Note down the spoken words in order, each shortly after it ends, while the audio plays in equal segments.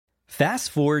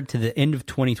Fast forward to the end of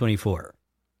 2024.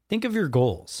 Think of your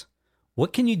goals.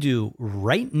 What can you do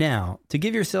right now to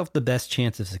give yourself the best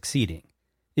chance of succeeding?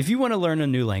 If you want to learn a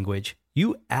new language,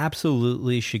 you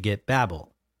absolutely should get Babbel.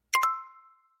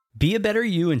 Be a better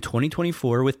you in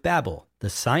 2024 with Babbel, the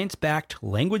science-backed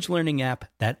language learning app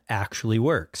that actually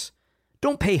works.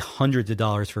 Don't pay hundreds of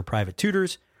dollars for private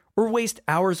tutors or waste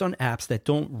hours on apps that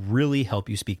don't really help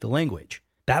you speak the language.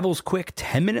 Babbel's quick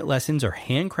 10-minute lessons are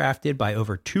handcrafted by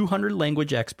over 200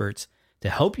 language experts to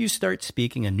help you start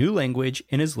speaking a new language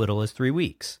in as little as 3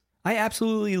 weeks. I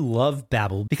absolutely love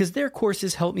Babbel because their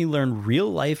courses help me learn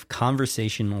real-life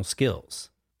conversational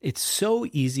skills. It's so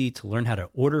easy to learn how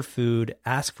to order food,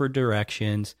 ask for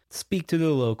directions, speak to the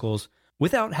locals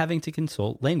without having to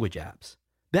consult language apps.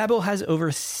 Babbel has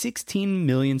over 16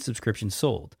 million subscriptions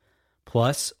sold.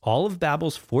 Plus, all of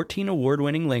Babbel's 14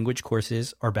 award-winning language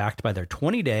courses are backed by their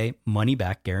 20-day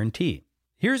money-back guarantee.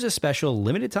 Here's a special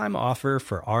limited-time offer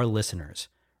for our listeners.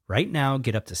 Right now,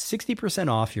 get up to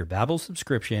 60% off your Babbel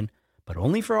subscription, but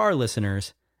only for our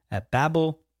listeners at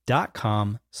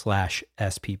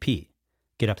babbel.com/SPP.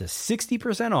 Get up to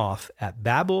 60% off at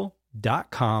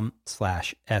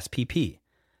babbel.com/SPP.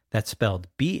 That's spelled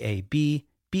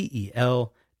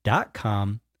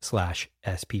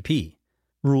BABBEL.com/SPP.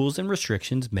 Rules and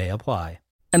restrictions may apply.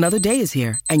 Another day is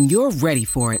here, and you're ready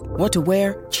for it. What to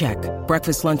wear? Check.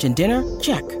 Breakfast, lunch, and dinner?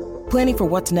 Check. Planning for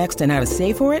what's next and how to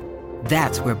save for it?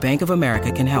 That's where Bank of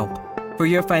America can help. For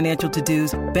your financial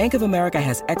to-dos, Bank of America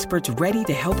has experts ready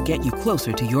to help get you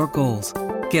closer to your goals.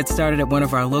 Get started at one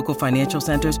of our local financial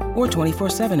centers or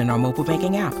 24/7 in our mobile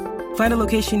banking app. Find a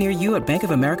location near you at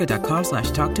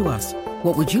bankofamerica.com/talktous.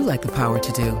 What would you like the power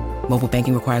to do? Mobile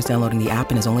banking requires downloading the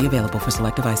app and is only available for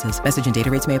select devices. Message and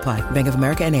data rates may apply. Bank of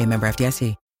America N.A., member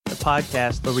FDIC. The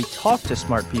podcast where we talk to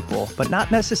smart people, but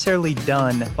not necessarily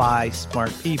done by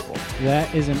smart people.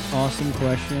 That is an awesome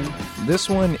question. This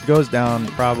one goes down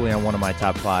probably on one of my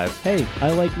top 5. Hey,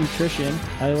 I like nutrition.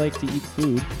 I like to eat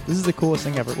food. This is the coolest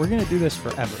thing ever. We're going to do this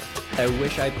forever. I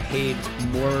wish I paid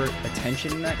more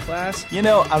attention in that class. You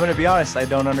know, I'm going to be honest, I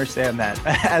don't understand that.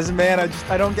 As a man,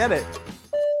 I don't get it.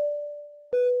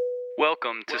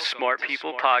 Welcome to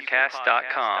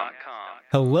smartpeoplepodcast.com.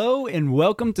 Hello and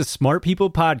welcome to Smart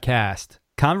People Podcast,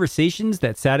 conversations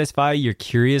that satisfy your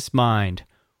curious mind.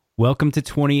 Welcome to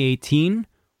 2018.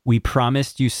 We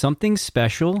promised you something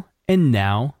special, and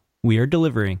now we are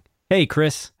delivering. Hey,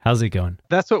 Chris, how's it going?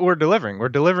 That's what we're delivering. We're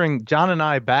delivering John and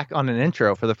I back on an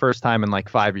intro for the first time in like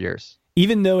 5 years.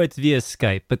 Even though it's via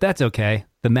Skype, but that's okay.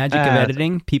 The magic of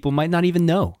editing, people might not even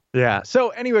know. Yeah. So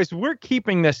anyways, we're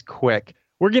keeping this quick.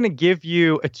 We're going to give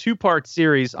you a 2-part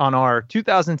series on our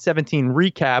 2017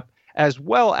 recap, as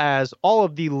well as all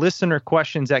of the listener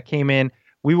questions that came in.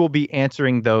 We will be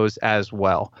answering those as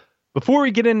well. Before we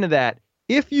get into that,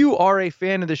 if you are a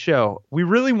fan of the show, we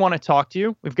really want to talk to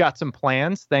you. We've got some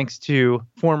plans, thanks to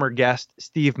former guest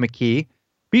Steve McKee.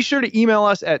 Be sure to email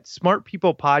us at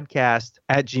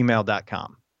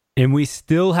smartpeoplepodcast@gmail.com. And we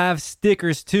still have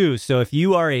stickers too, so if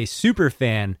you are a super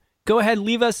fan, go ahead,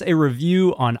 leave us a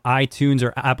review on iTunes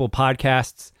or Apple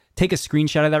Podcasts. Take a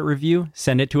screenshot of that review,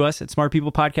 send it to us at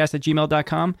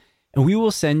smartpeoplepodcast@gmail.com, and we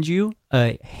will send you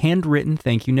a handwritten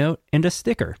thank you note and a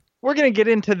sticker. We're going to get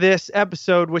into this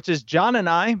episode, which is John and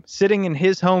I sitting in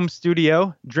his home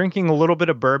studio, drinking a little bit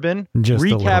of bourbon,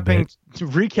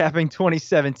 recapping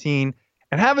 2017,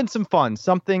 and having some fun,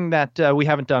 something that we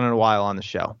haven't done in a while on the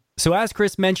show. So as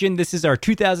Chris mentioned, this is our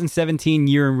 2017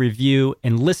 year in review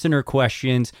and listener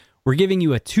questions. We're giving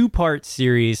you a 2-part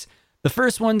series. The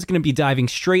first one's going to be diving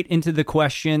straight into the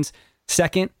questions.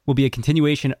 Second will be a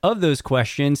continuation of those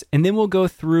questions. And then we'll go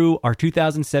through our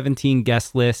 2017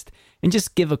 guest list and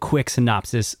just give a quick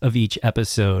synopsis of each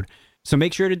episode. So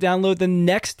make sure to download the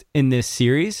next in this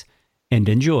series and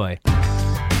enjoy.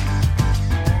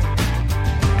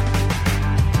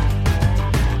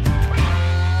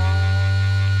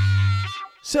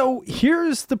 So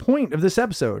here's the point of this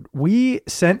episode. We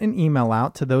sent an email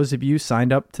out to those of you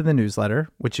signed up to the newsletter,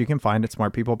 which you can find at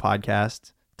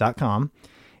smartpeoplepodcast.com.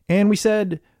 And we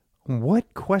said,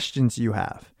 what questions do you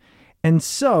have? And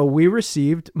so we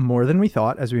received more than we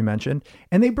thought, as we mentioned,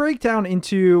 and they break down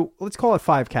into, let's call it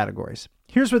 5 categories.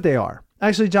 Here's what they are.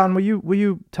 Actually, John, will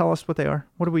you tell us what they are?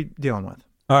 What are we dealing with?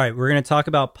 All right, we're going to talk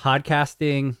about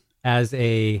podcasting as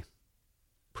a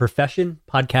profession,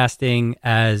 podcasting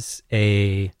as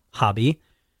a hobby,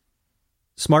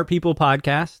 Smart People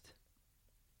Podcast,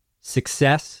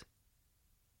 success,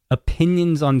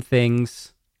 opinions on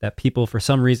things that people for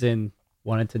some reason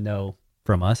wanted to know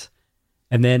from us,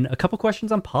 and then a couple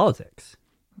questions on politics.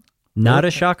 Not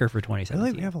a shocker for 2017.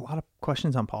 Really? We have a lot of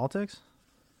questions on politics?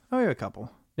 Oh, we have a couple.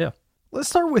 Yeah. Let's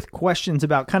start with questions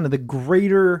about kind of the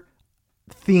greater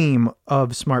theme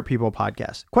of Smart People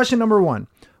Podcast. Question number 1.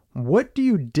 What do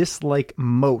you dislike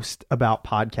most about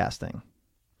podcasting?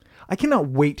 I cannot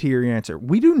wait to hear your answer.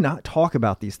 We do not talk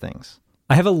about these things.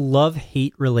 I have a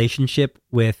love-hate relationship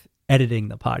with editing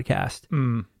the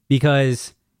podcast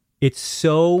because it's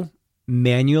so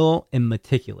manual and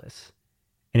meticulous,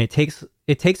 and it takes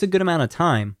a good amount of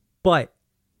time, but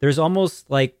there's almost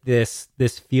like this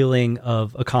feeling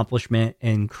of accomplishment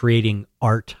and creating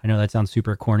art. I know that sounds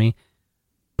super corny,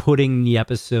 putting the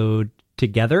episode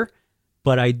together,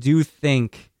 but I do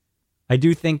think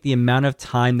the amount of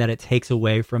time that it takes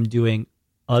away from doing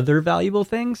other valuable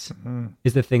things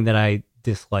is the thing that I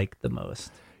dislike the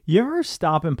most. You ever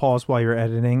stop and pause while you're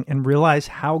editing and realize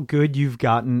how good you've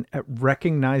gotten at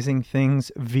recognizing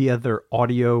things via their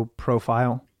audio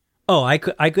profile? Oh, I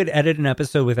could edit an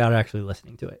episode without actually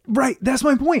listening to it. Right. That's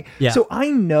my point. Yeah. So I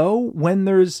know when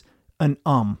there's an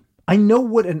I know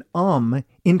what an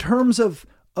in terms of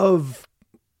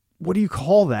what do you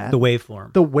call that? The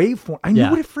waveform. The waveform. I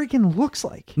know what it freaking looks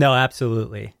like. No,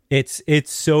 absolutely. It's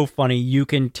so funny. You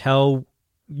can tell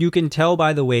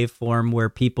by the waveform where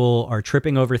people are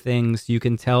tripping over things. You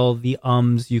can tell the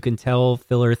you can tell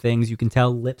filler things. You can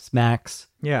tell lip smacks.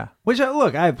 Yeah. Which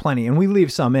I have plenty, and we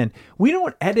leave some in. We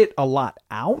don't edit a lot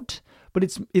out, but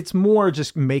it's more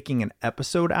just making an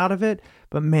episode out of it.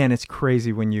 But man, it's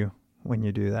crazy when you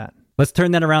do that. Let's turn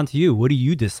that around to you. What do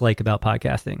you dislike about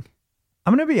podcasting?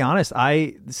 I'm going to be honest.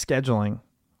 Scheduling.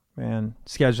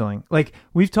 Like,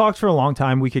 we've talked for a long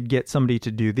time. We could get somebody to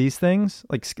do these things,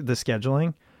 like the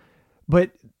scheduling,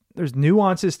 but there's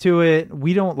nuances to it.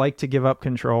 We don't like to give up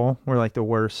control. We're like the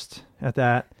worst at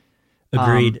that.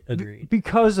 Agreed.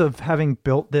 Because of having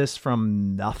built this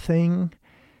from nothing,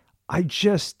 I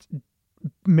just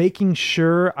making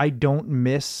sure I don't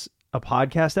miss a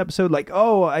podcast episode. Like,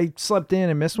 oh, I slept in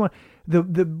and missed one. The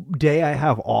day I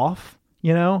have off,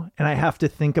 and I have to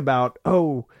think about,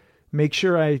 make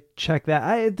sure I check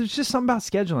that. There's just something about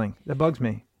scheduling that bugs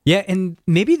me. Yeah, and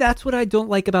maybe that's what I don't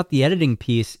like about the editing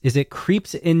piece is it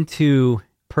creeps into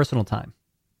personal time.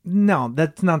 No,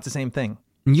 that's not the same thing.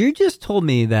 You just told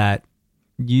me that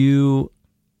you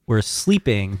were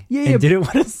sleeping and didn't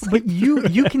want to sleep. But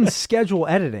you can schedule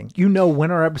editing. You know when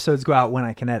our episodes go out, when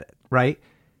I can edit, right?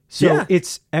 So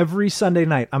it's every Sunday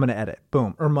night I'm going to edit.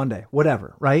 Boom. Or Monday,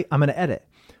 whatever, right? I'm going to edit.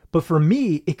 But for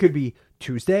me, it could be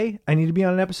Tuesday, I need to be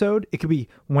on an episode. It could be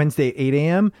Wednesday at 8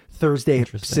 a.m., Thursday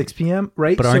at 6 p.m.,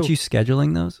 right? But aren't you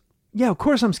scheduling those? Yeah, of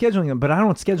course I'm scheduling them, but I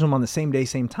don't schedule them on the same day,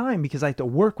 same time because I have to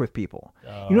work with people.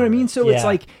 You know what I mean? So it's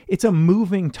like, it's a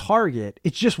moving target.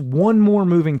 It's just one more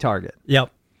moving target.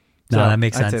 Yep. No, So that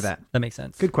makes sense. I'd say that. That makes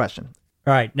sense. Good question.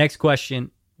 All right, next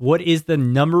question. What is the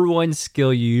number one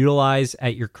skill you utilize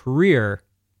at your career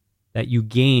that you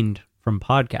gained from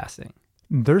podcasting?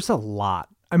 There's a lot.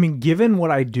 I mean, given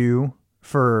what I do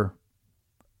for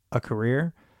a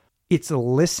career, it's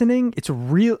listening. It's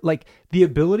real, like the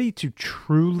ability to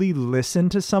truly listen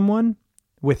to someone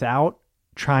without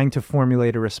trying to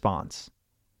formulate a response.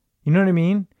 You know what I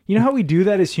mean? You know how we do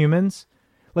that as humans?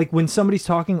 Like when somebody's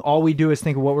talking, all we do is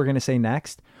think of what we're going to say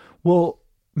next. Well,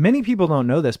 many people don't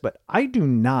know this, but I do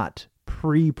not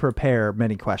pre-prepare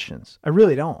many questions. I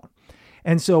really don't.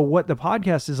 And so what the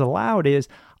podcast has allowed is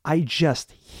I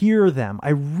just hear them. I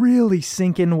really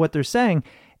sink into what they're saying.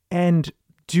 And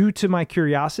due to my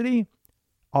curiosity,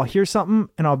 I'll hear something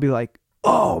and I'll be like,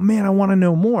 oh man, I want to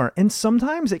know more. And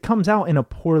sometimes it comes out in a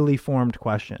poorly formed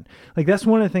question. Like that's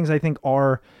one of the things I think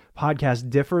our podcast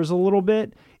differs a little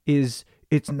bit is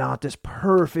it's not this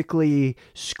perfectly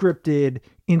scripted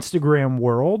Instagram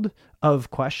world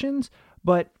of questions.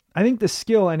 But I think the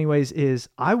skill anyways is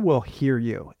I will hear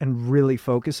you and really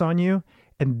focus on you.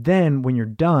 And then when you're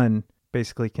done,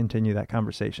 basically continue that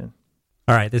conversation.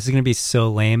 All right, this is going to be so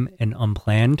lame and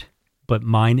unplanned, but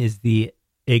mine is the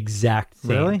exact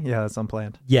same. Really? Yeah, that's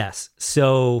unplanned. Yes.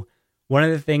 So one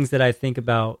of the things that I think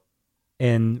about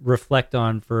and reflect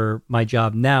on for my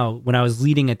job now, when I was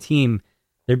leading a team,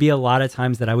 there'd be a lot of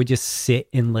times that I would just sit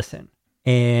and listen.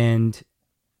 And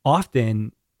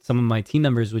often some of my team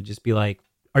members would just be like,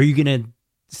 are you going to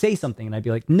say something? And I'd be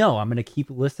like, no, I'm going to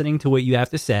keep listening to what you have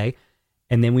to say.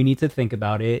 And then we need to think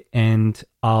about it. And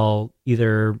I'll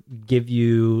either give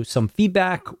you some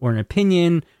feedback or an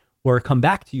opinion or come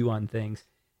back to you on things.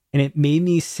 And it made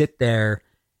me sit there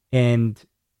and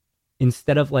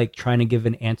instead of like trying to give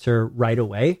an answer right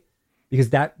away,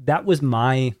 because that was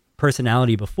my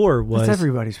personality before was That's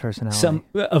everybody's personality.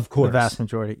 Of course. The vast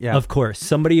majority. Yeah. Of course.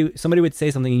 Somebody would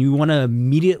say something and you want to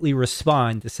immediately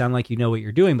respond to sound like you know what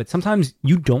you're doing, but sometimes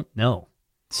you don't know.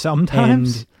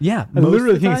 Sometimes. And yeah, I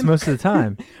literally think it's most of the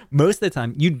time. most of the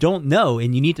time you don't know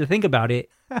and you need to think about it.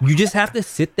 You just have to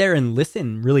sit there and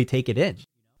listen, really take it in.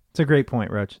 It's a great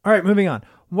point, Roach. All right, moving on.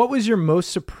 What was your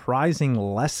most surprising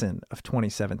lesson of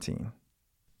 2017?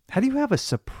 How do you have a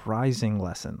surprising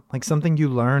lesson? Like something you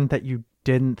learned that you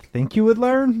didn't think you would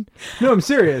learn? No, I'm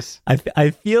serious.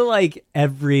 I feel like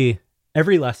every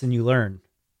lesson you learn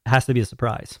has to be a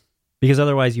surprise because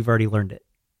otherwise you've already learned it,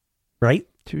 right?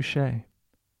 Touche.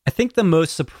 I think the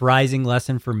most surprising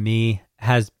lesson for me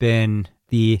has been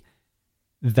the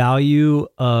value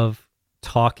of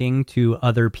talking to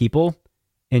other people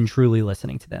and truly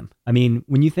listening to them. I mean,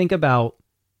 when you think about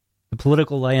the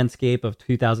political landscape of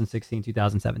 2016,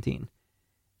 2017,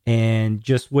 and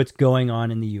just what's going on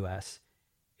in the US,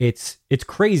 it's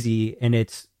crazy, and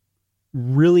it's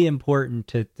really important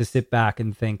to sit back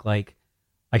and think like,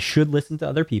 I should listen to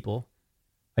other people.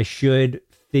 I should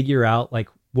figure out like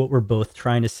what we're both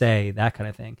trying to say, that kind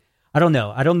of thing. I don't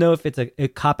know. I don't know if it's a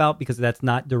cop-out because that's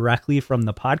not directly from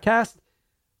the podcast,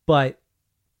 but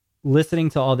listening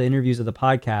to all the interviews of the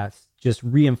podcast just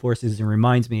reinforces and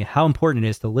reminds me how important it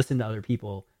is to listen to other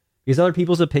people, because other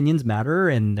people's opinions matter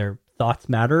and their thoughts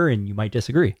matter, and you might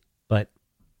disagree, but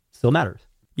still matters.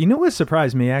 You know what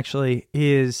surprised me actually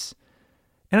is,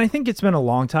 and I think it's been a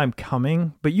long time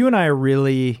coming, but you and I are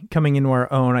really coming into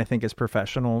our own, I think, as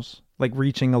professionals, like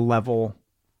reaching a level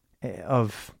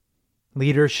of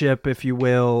leadership, if you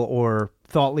will, or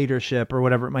thought leadership or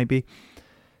whatever it might be.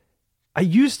 I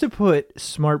used to put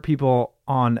smart people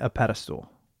on a pedestal,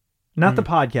 not the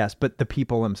podcast, but the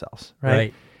people themselves,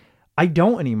 right? I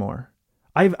don't anymore.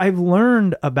 I've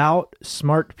learned about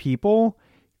smart people.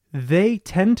 They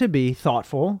tend to be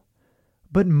thoughtful,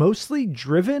 but mostly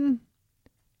driven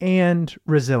and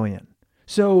resilient.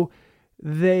 So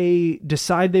they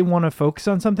decide they want to focus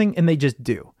on something and they just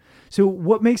do. So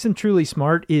what makes them truly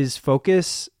smart is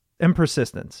focus and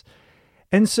persistence.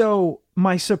 And so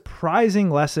my surprising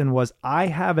lesson was I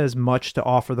have as much to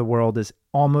offer the world as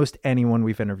almost anyone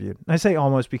we've interviewed. I say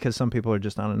almost because some people are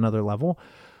just on another level.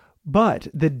 But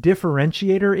the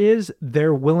differentiator is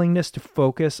their willingness to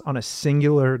focus on a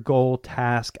singular goal,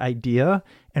 task, idea,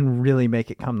 and really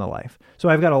make it come to life. So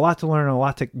I've got a lot to learn and a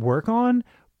lot to work on,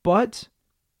 but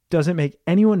doesn't make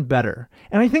anyone better.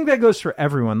 And I think that goes for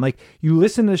everyone. Like, you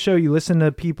listen to the show, you listen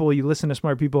to people, you listen to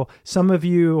smart people. Some of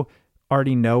you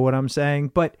already know what I'm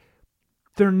saying, but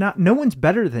no one's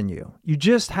better than you. You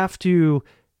just have to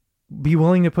be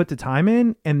willing to put the time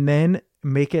in and then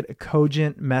make it a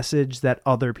cogent message that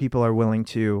other people are willing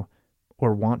to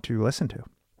or want to listen to.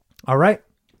 All right.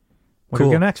 What do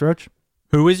we go next, Roach?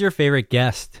 Who was your favorite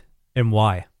guest and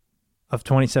why? Of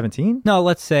 2017? No,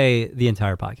 let's say the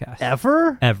entire podcast.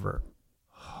 Ever?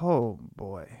 Oh,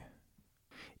 boy.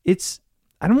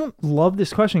 I don't love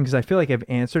this question because I feel like I've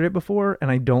answered it before and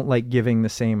I don't like giving the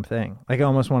same thing. Like, I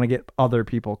almost want to get other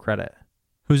people credit.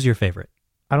 Who's your favorite?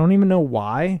 I don't even know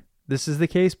why this is the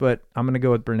case, but I'm going to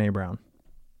go with Brene Brown.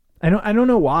 I don't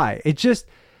know why. It's just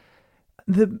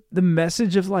the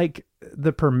message of like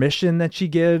the permission that she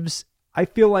gives. I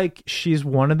feel like she's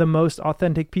one of the most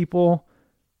authentic people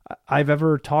I've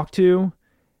ever talked to.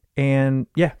 And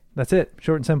yeah, that's it.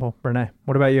 Short and simple. Brene,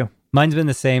 what about you? Mine's been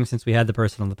the same since we had the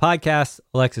person on the podcast.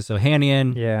 Alexis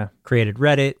Ohanian. Yeah. Created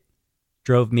Reddit,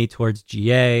 drove me towards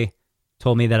GA,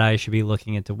 told me that I should be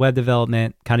looking into web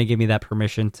development, kind of gave me that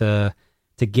permission to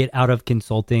get out of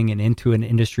consulting and into an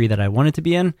industry that I wanted to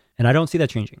be in. And I don't see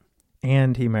that changing.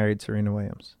 And he married Serena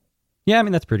Williams. Yeah, I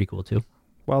mean, that's pretty cool too.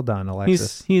 Well done,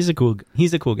 Alexis. He's a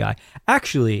cool guy.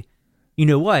 Actually, you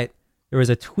know what? There was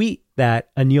a tweet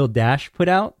that Anil Dash put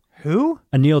out. Who?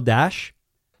 Anil Dash.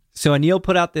 So Anil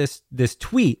put out this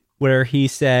tweet where he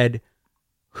said,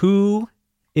 who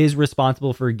is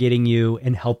responsible for getting you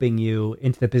and helping you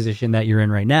into the position that you're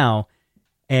in right now?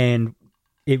 And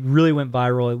it really went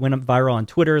viral. It went up viral on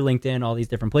Twitter, LinkedIn, all these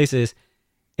different places.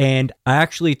 And I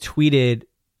actually tweeted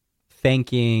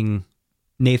thanking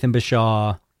Nathan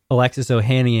Bashaw, Alexis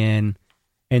Ohanian,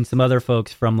 and some other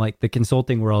folks from like the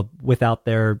consulting world without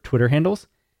their Twitter handles.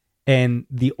 And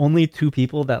the only two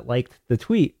people that liked the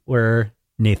tweet were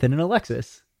Nathan and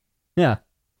Alexis. Yeah,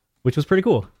 which was pretty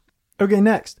cool. Okay,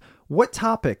 next. What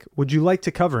topic would you like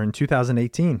to cover in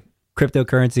 2018?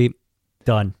 Cryptocurrency.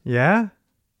 Done. Yeah?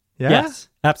 Yeah? Yes,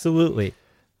 absolutely.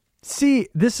 See,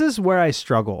 this is where I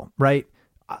struggle, right?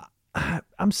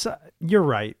 You're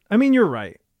right. I mean, you're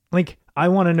right. Like, I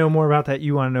want to know more about that.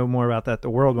 You want to know more about that. The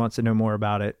world wants to know more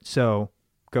about it. So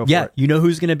go for it. Yeah, you know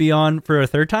who's going to be on for a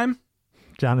third time?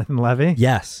 Jonathan Levy?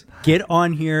 Yes. Get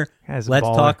on here. Guy's a Let's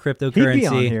baller. talk cryptocurrency. He'd be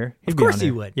on here. Of course he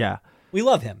would. Yeah. We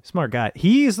love him. Smart guy.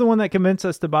 He's the one that convinced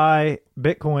us to buy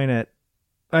Bitcoin at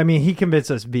I mean, he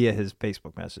convinced us via his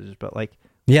Facebook messages, but like,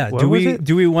 Yeah. what Do was we it?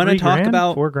 do we want to 3 talk grand?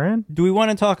 about $4,000? Do we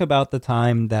want to talk about the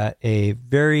time that a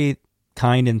very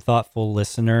kind and thoughtful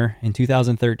listener in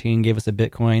 2013 gave us a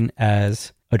Bitcoin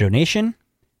as a donation,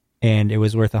 and it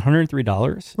was worth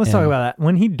 $103? Let's talk about that.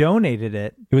 When he donated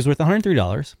it, It was worth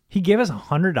 $103. he gave us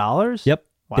 $100. Yep.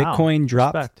 Wow. Bitcoin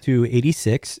dropped Respect. to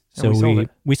 86, so And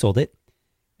we sold it.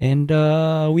 And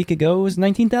a week ago it was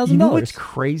 $19,000. You know what's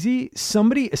crazy?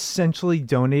 Somebody essentially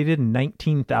donated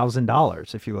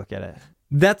 $19,000 if you look at it.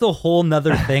 That's a whole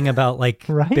nother thing about like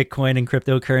Right? Bitcoin and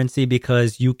cryptocurrency,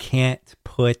 because you can't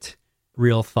put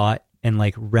real thought and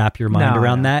like wrap your mind No,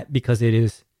 around no. that, because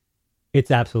it's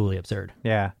absolutely absurd.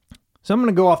 Yeah. So I'm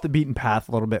going to go off the beaten path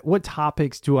a little bit. What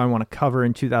topics do I want to cover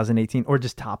in 2018, or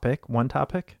just one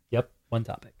topic? Yep. One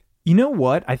topic. You know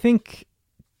what? I think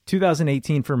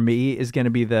 2018 for me is going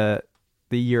to be the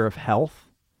year of health.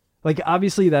 Like,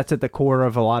 obviously that's at the core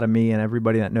of a lot of me and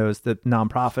everybody that knows the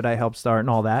nonprofit I helped start and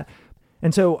all that.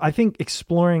 And so I think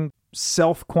exploring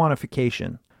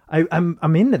self-quantification,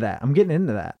 I'm into that. I'm getting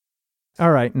into that.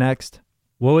 All right, next.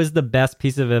 What was the best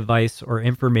piece of advice or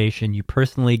information you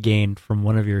personally gained from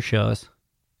one of your shows?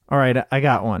 All right, I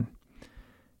got one.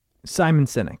 Simon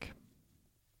Sinek,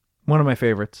 one of my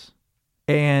favorites.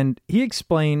 And he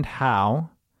explained how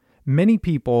many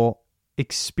people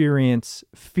experience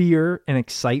fear and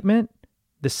excitement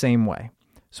the same way.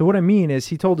 So what I mean is,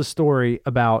 he told a story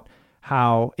about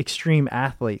how extreme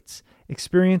athletes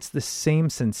experience the same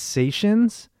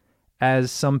sensations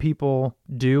as some people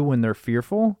do when they're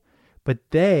fearful, but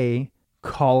they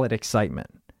call it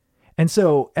excitement. And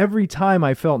so every time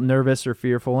I felt nervous or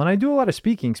fearful, and I do a lot of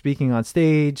speaking on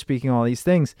stage, speaking all these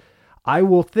things, I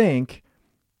will think,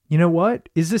 you know what?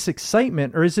 Is this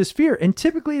excitement or is this fear? And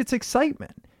typically it's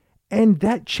excitement. And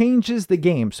that changes the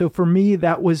game. So for me,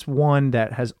 that was one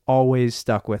that has always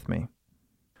stuck with me.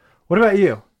 What about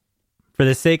you? For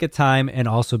the sake of time, and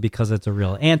also because it's a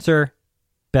real answer,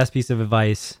 best piece of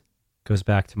advice goes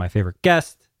back to my favorite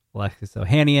guest, Alexis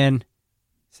Ohanian.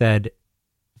 Said,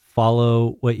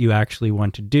 follow what you actually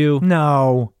want to do,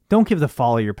 No, don't give the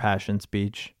follow your passion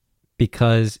speech.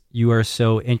 because you are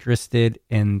so interested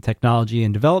in technology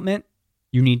and development.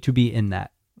 You need to be in that.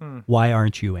 Why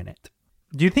aren't you in it?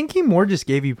 Do you think he more just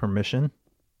gave you permission?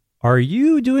 Are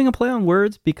you doing a play on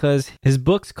words? Because his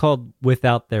book's called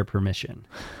Without Their Permission.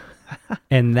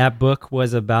 And that book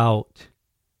was about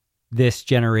this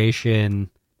generation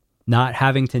not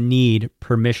having to need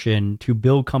permission to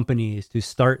build companies, to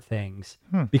start things,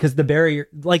 because the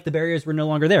barriers were no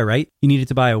longer there, right? You needed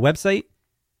to buy a website,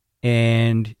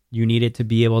 and you needed to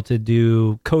be able to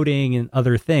do coding and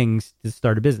other things to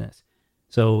start a business.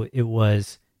 So it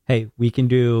was, hey, we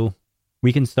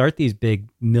can start these big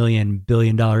 $1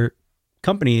 billion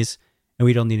companies, and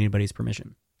we don't need anybody's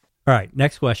permission. All right,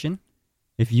 next question.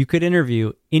 If you could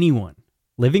interview anyone,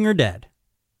 living or dead,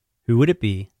 who would it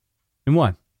be and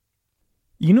why?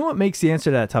 You know what makes the answer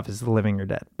to that tough is the living or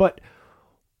dead. But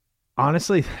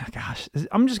honestly, gosh,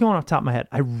 I'm just going off the top of my head.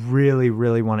 I really,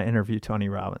 really want to interview Tony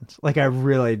Robbins. Like, I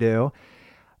really do.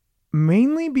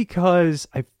 Mainly because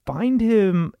I find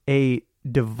him a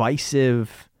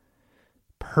divisive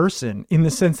person, in the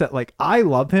sense that, like, I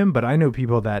love him, but I know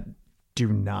people that do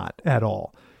not at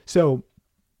all. So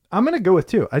I'm going to go with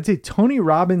two. I'd say Tony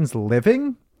Robbins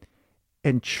living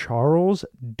and Charles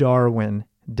Darwin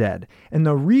dead. And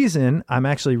the reason, I'm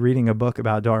actually reading a book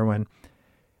about Darwin.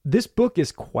 This book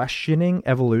is questioning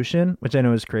evolution, which I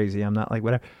know is crazy. I'm not like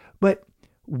whatever, but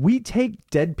we take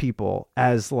dead people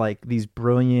as like these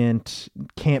brilliant,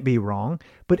 can't be wrong.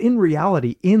 But in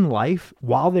reality, in life,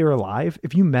 while they were alive,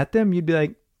 if you met them, you'd be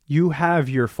like, you have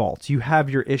your faults, you have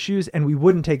your issues, and we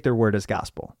wouldn't take their word as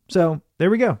gospel. So there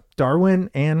we go. Darwin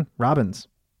and Robbins.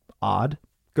 Odd.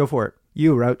 Go for it.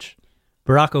 You, Roach.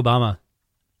 Barack Obama.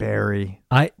 Barry.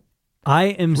 I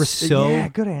am so Yeah,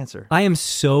 good answer. I am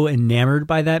so enamored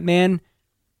by that man,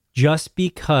 just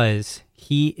because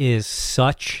he is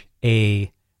such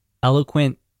a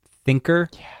eloquent thinker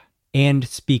and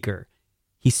speaker.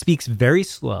 He speaks very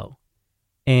slow,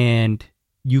 and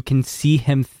you can see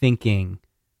him thinking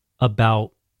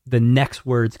about the next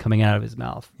words coming out of his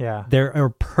mouth. Yeah. There are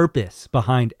purpose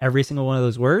behind every single one of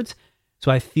those words.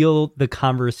 So I feel the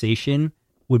conversation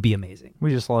would be amazing.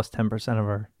 We just lost 10% of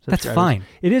our That's subscribers. fine.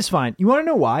 It is fine. You want to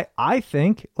know why? I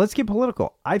think, let's get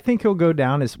political. I think he'll go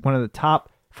down as one of the top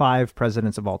 5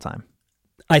 presidents of all time.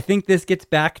 I think this gets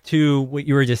back to what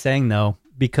you were just saying, though,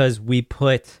 because we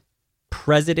put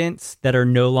presidents that are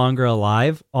no longer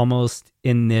alive almost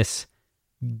in this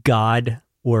god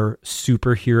or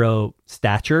superhero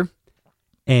stature.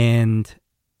 And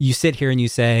you sit here and you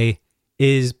say,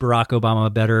 is Barack Obama a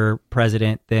better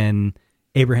president than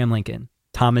Abraham Lincoln,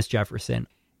 Thomas Jefferson?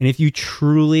 And if you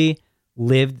truly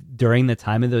lived during the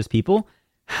time of those people,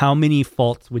 how many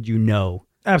faults would you know?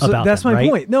 Absolutely. About That's them, my right?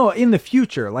 point. No, in the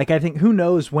future, like I think who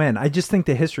knows when. I just think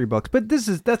the history books. But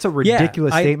that's a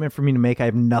ridiculous statement for me to make. I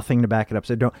have nothing to back it up.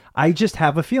 So don't. I just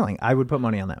have a feeling I would put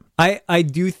money on them. I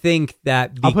do think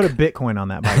that I'll put a Bitcoin on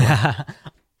that, by the way.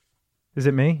 Is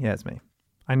it me? Yeah, it's me.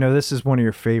 I know this is one of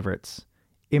your favorites.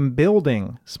 In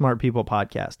building Smart People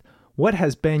Podcast, what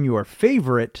has been your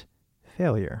favorite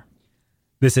failure?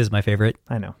 This is my favorite.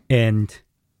 I know. And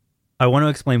I want to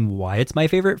explain why it's my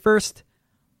favorite first.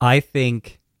 I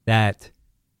think that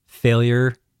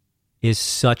failure is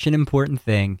such an important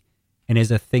thing and is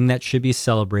a thing that should be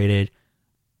celebrated.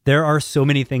 There are so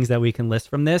many things that we can list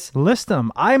from this. List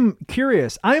them. I'm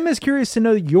curious. I'm as curious to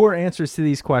know your answers to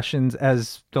these questions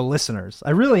as the listeners. I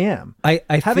really am. I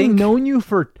Having think known you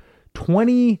for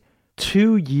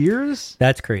 22 years?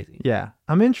 that's crazy. Yeah,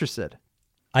 I'm interested.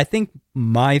 I think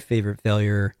my favorite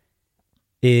failure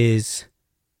is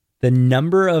the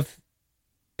number of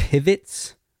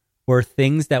pivots or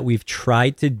things that we've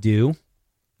tried to do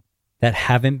that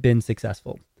haven't been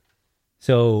successful.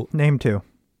 So Name two.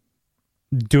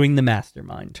 doing the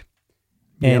mastermind.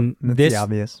 And Yep, that's this the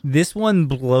obvious. this one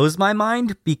blows my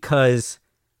mind because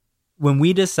when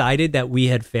we decided that we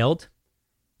had failed,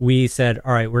 we said,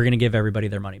 all right, we're going to give everybody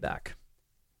their money back.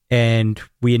 And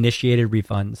we initiated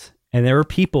refunds. And there were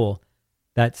people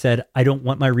that said, I don't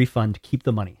want my refund, keep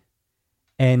the money.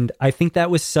 And I think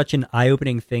that was such an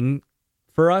eye-opening thing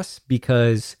for us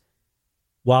because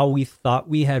while we thought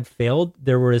we had failed,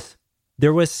 there was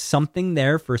something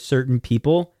there for certain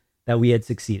people that we had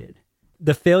succeeded.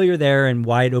 The failure there and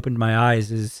why it opened my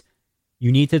eyes is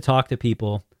you need to talk to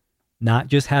people, not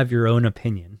just have your own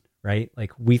opinion, right?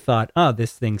 Like we thought, oh,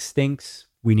 this thing stinks.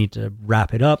 We need to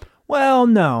wrap it up. Well,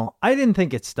 no, I didn't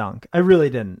think it stunk. I really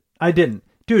didn't. I didn't.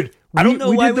 Dude, I don't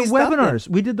know why did the we stopped webinars.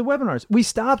 We did the webinars. We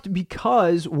stopped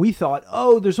because we thought,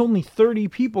 oh, there's only 30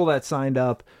 people that signed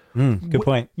up. Good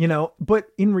point. You know, but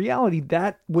in reality,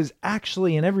 that was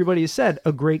actually, and everybody has said,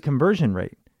 a great conversion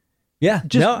rate. Yeah.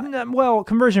 Well,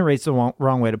 conversion rate's the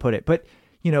wrong way to put it. But,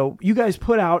 you know, you guys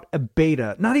put out a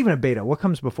beta, not even a beta. What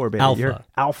comes before beta? Alpha.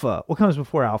 Alpha. What comes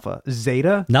before alpha?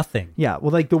 Zeta? Nothing. Yeah,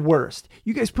 well, like the worst.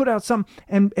 You guys put out some,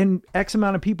 and X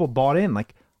amount of people bought in,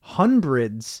 like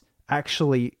hundreds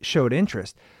actually showed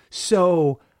interest.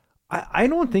 So I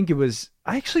don't think it was,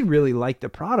 I actually really liked the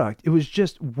product. It was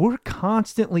just, we're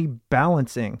constantly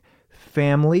balancing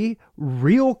family,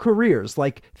 real careers,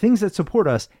 like things that support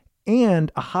us,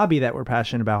 and a hobby that we're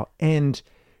passionate about. And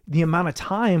the amount of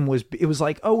time it was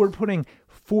like, oh, we're putting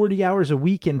 40 hours a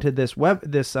week into this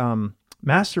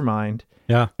mastermind.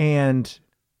 Yeah. And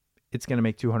it's going to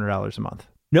make $200 a month.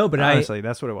 No, but Honestly,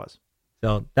 that's what it was.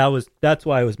 So that's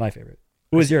why it was my favorite.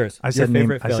 What was yours? I Your said name.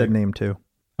 favorite I said failure? name two.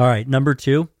 All right. Number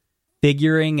 2,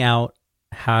 figuring out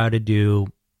how to do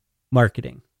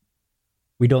marketing.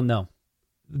 We don't know.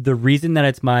 The reason that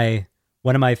it's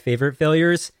one of my favorite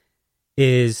failures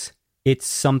is it's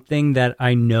something that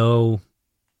I know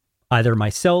either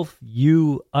myself,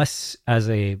 you, us as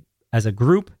a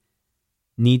group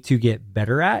need to get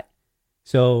better at.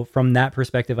 So from that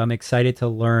perspective, I'm excited to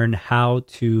learn how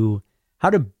to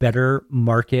better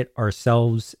market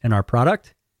ourselves and our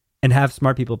product and have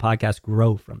Smart People Podcast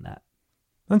grow from that.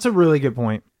 That's a really good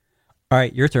point. All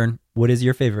right, your turn. What is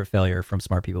your favorite failure from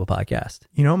Smart People Podcast?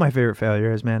 You know what my favorite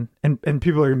failure is, man? And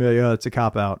people are going to be like, oh, it's a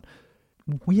cop-out.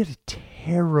 We had a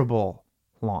terrible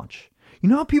launch. You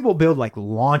know how people build like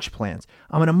launch plans?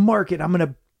 I'm going to market. I'm going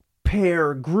to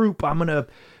pair, group. I'm going to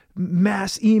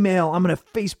mass email. I'm going to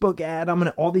Facebook ad. I'm going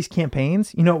to all these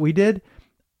campaigns. You know what we did?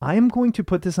 I am going to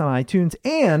put this on iTunes.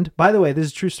 And by the way, this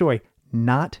is a true story.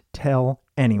 Not tell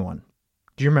anyone.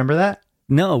 Do you remember that?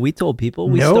 No, we told people.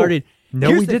 We No. started. No,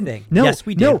 Here's we the didn't. thing. No, yes,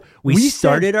 we did. no, we we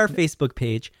started said- our Facebook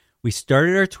page. We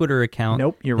started our Twitter account.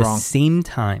 Nope, you're the wrong. Same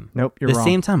time. Nope, you're the wrong.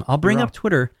 same time. I'll bring You're up wrong.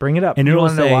 Twitter. Bring it up. And You it'll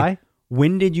wanna know say, why?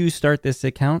 when did you start this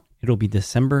account? It'll be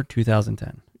December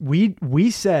 2010.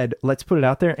 We said, let's put it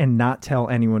out there and not tell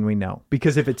anyone we know.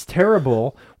 Because if it's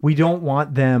terrible, we don't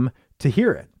want them to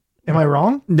hear it. Am I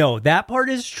wrong? No, that part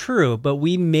is true, but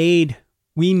we made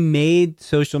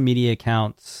social media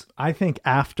accounts I think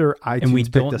after iTunes and we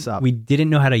picked us up. we didn't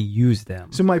know how to use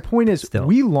them. So my point is, Still.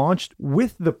 we launched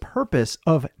with the purpose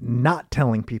of not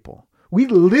telling people. We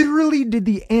literally did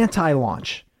the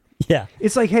anti-launch. Yeah.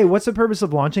 It's like, hey, what's the purpose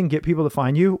of launching? Get people to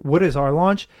find you. What is our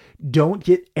launch? Don't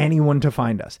get anyone to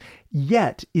find us.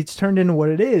 Yet it's turned into what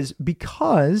it is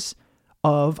because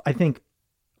of, I think,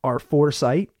 our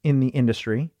foresight in the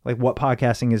industry, like what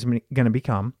podcasting is going to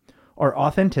become, our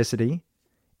authenticity,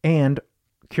 and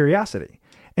curiosity.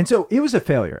 And so it was a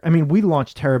failure. I mean, we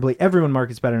launched terribly. Everyone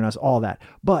markets better than us, all that.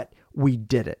 But we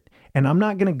did it. And I'm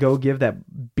not going to go give that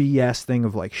BS thing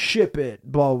of like, ship it,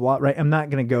 blah, blah, blah, right? I'm not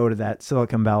going to go to that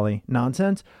Silicon Valley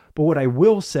nonsense. But what I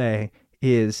will say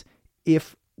is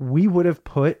if we would have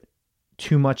put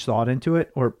too much thought into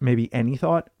it, or maybe any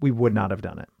thought, we would not have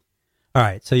done it. All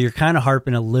right. So you're kind of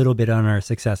harping a little bit on our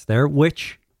success there,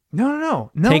 which No,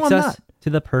 takes I'm us not. to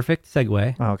the perfect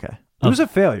segue. Oh, okay. It was a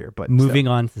failure, but Moving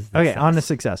still. on to success. Okay, on to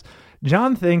success.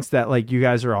 John thinks that like you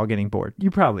guys are all getting bored. You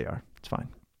probably are. It's fine.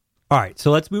 All right. So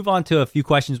let's move on to a few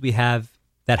questions we have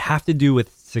that have to do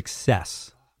with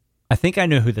success. I think I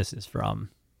know who this is from.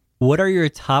 What are your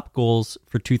top goals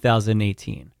for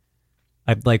 2018?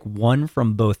 I'd like one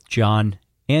from both John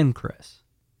and Chris.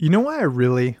 You know why I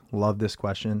really love this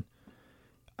question?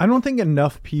 I don't think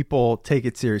enough people take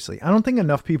it seriously. I don't think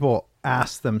enough people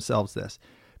ask themselves this,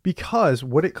 because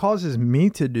what it causes me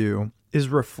to do is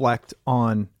reflect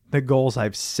on the goals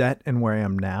I've set and where I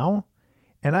am now.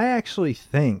 And I actually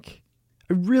think,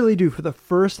 I really do, for the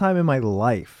first time in my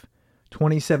life,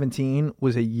 2017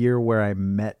 was a year where I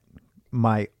met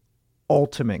my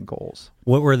ultimate goals.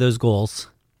 What were those goals?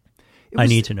 I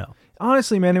need to know.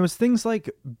 Honestly, man, it was things like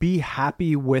be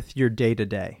happy with your day to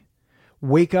day.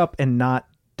 Wake up and not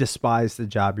despise the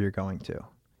job you're going to.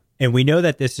 And we know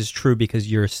that this is true because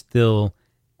you're still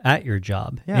at your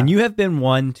job. Yeah. And you have been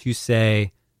one to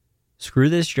say, screw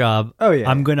this job. Oh, yeah.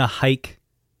 I'm going to hike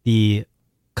the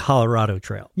Colorado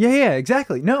Trail. Yeah,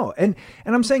 exactly. No, and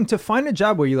I'm saying to find a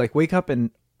job where you like wake up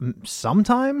and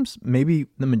sometimes, maybe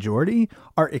the majority,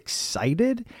 are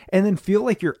excited and then feel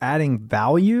like you're adding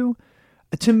value.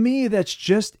 To me, that's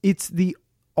just, it's the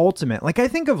ultimate. Like I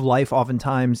think of life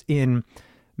oftentimes in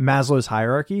Maslow's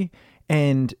hierarchy,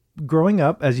 and growing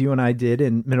up as you and I did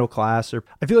in middle class, or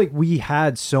I feel like we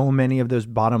had so many of those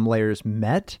bottom layers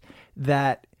met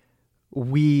that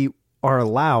we are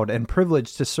allowed and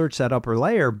privileged to search that upper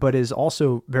layer, but is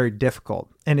also very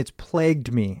difficult. And it's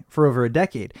plagued me for over a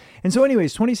decade. And so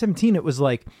anyways, 2017, it was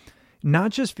like, not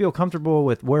just feel comfortable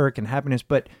with work and happiness,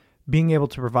 but being able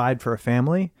to provide for a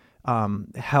family,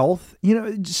 health,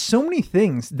 just so many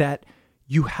things that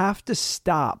you have to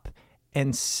stop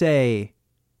and say,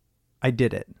 I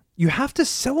did it. You have to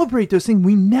celebrate those things.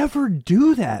 We never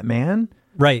do that, man.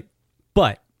 Right.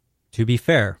 But to be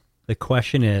fair, the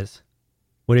question is,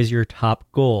 what is your top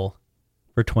goal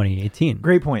for 2018?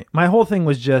 Great point. My whole thing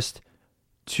was just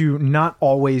to not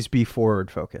always be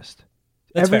forward focused.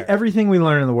 That's fair. Everything we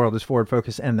learn in the world is forward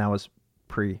focused, and that was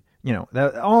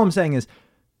all I'm saying is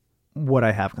what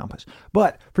I have accomplished.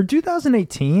 But for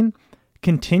 2018,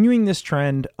 continuing this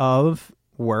trend of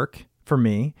work for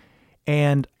me,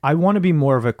 and I want to be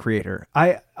more of a creator.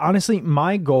 I honestly,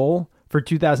 my goal for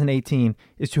 2018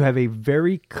 is to have a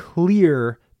very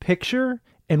clear picture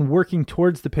and working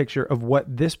towards the picture of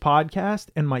what this podcast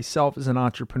and myself as an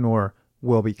entrepreneur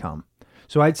will become.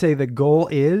 So I'd say the goal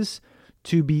is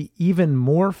to be even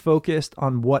more focused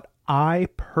on what I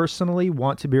personally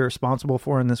want to be responsible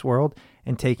for in this world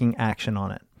and taking action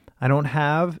on it. I don't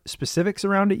have specifics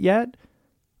around it yet.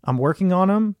 I'm working on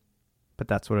them, but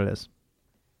that's what it is.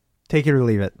 Take it or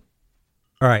leave it.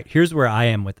 All right, here's where I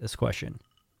am with this question.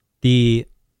 The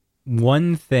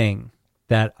one thing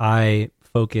that I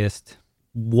focused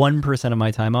 1% of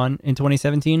my time on in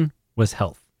 2017 was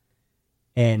health.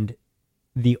 And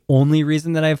the only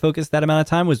reason that I focused that amount of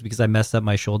time was because I messed up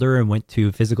my shoulder and went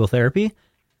to physical therapy.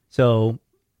 So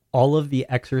all of the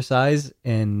exercise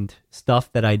and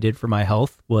stuff that I did for my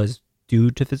health was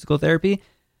due to physical therapy.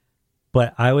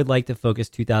 But I would like to focus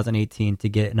 2018 to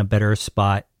get in a better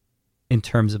spot in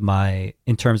terms of my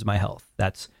health.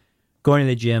 That's going to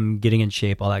the gym, getting in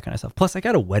shape, all that kind of stuff. Plus, I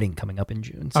got a wedding coming up in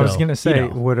June. So, I was going to say,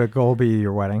 would a goal be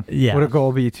your wedding? Yeah. Would a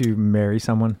goal be to marry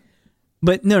someone?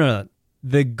 But no.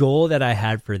 The goal that I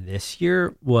had for this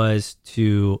year was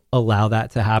to allow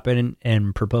that to happen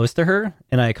and propose to her,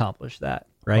 and I accomplished that,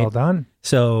 right? Well done.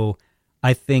 So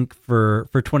I think for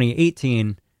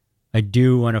 2018, I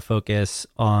do want to focus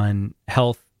on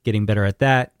health, getting better at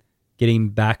that, getting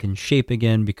back in shape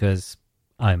again because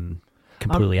I'm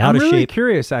completely out of I'm really shape.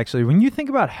 curious, actually. When you think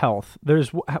about health, there's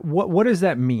what does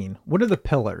that mean? What are the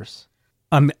pillars?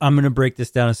 I'm going to break this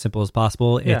down as simple as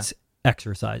possible. Yeah. It's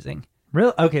exercising.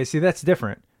 Really? Okay, see, that's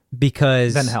different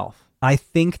Because than health. I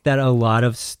think that a lot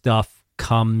of stuff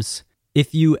comes,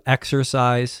 if you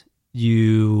exercise,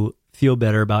 you feel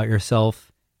better about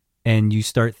yourself and you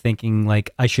start thinking like,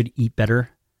 I should eat better.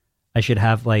 I should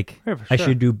have like, Yeah, for I sure.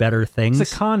 should do better things.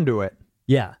 It's a conduit.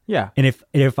 Yeah. Yeah. And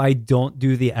if I don't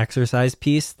do the exercise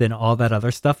piece, then all that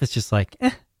other stuff is just like,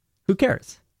 who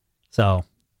cares? So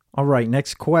All right,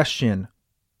 next question.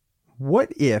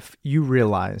 What if you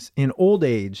realize in old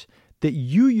age that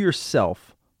you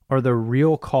yourself are the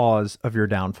real cause of your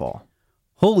downfall?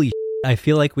 Holy shit, I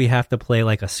feel like we have to play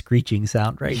like a screeching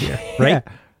sound right here, right?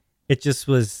 Yeah. It just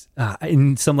was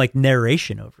in some like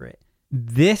narration over it.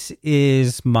 This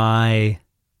is my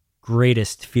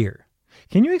greatest fear.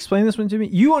 Can you explain this one to me?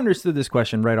 You understood this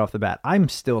question right off the bat. I'm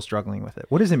still struggling with it.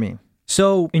 What does it mean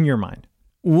So in your mind?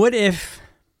 what if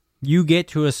you get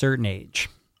to a certain age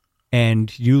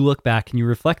and you look back and you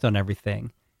reflect on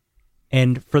everything,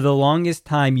 and for the longest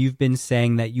time you've been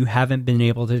saying that you haven't been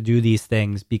able to do these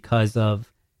things because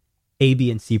of A, B,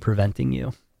 and C preventing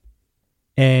you.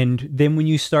 And then when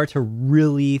you start to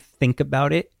really think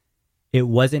about it, it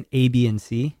wasn't A, B, and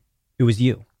C, it was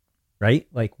you, right?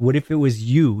 Like, what if it was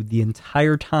you the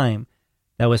entire time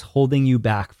that was holding you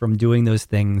back from doing those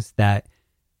things that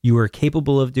you were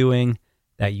capable of doing,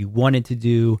 that you wanted to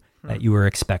do, that you were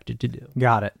expected to do?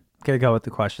 Got it. Okay, go with the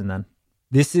question then.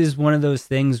 This is one of those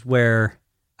things where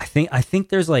I think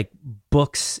there's like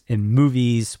books and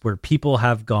movies where people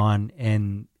have gone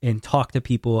and talked to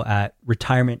people at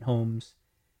retirement homes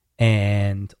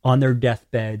and on their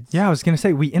deathbeds. Yeah, I was going to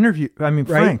say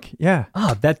Frank. Yeah.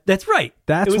 Oh, that's right.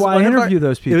 That's It was why I one of our- interview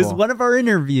those people. It was one of our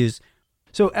interviews.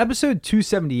 So episode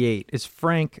 278 is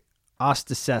Frank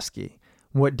Ostaseski,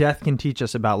 What Death Can Teach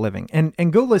Us About Living.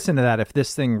 And go listen to that if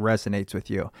this thing resonates with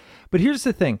you. But here's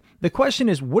the thing. The question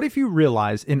is, what if you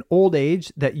realize in old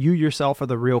age that you yourself are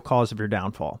the real cause of your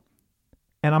downfall?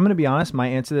 And I'm going to be honest, my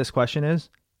answer to this question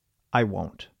is, I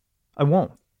won't. I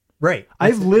won't. Right.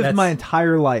 I've lived my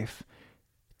entire life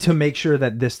to make sure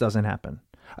that this doesn't happen.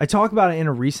 I talk about it in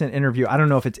a recent interview. I don't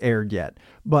know if it's aired yet,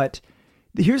 but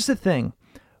here's the thing.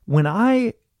 When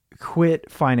I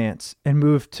quit finance and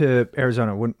moved to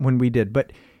Arizona when we did,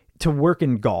 but to work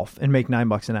in golf and make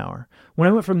 $9 an hour. When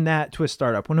I went from that to a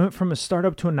startup, when I went from a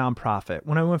startup to a nonprofit,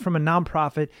 when I went from a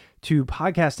nonprofit to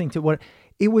podcasting to what,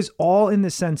 it was all in the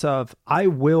sense of I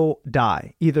will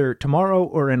die either tomorrow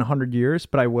or in 100 years,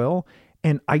 but I will.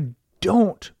 And I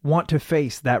don't want to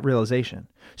face that realization.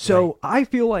 So I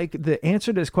feel like the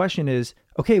answer to this question is,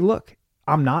 okay, look,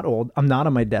 I'm not old. I'm not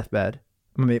on my deathbed.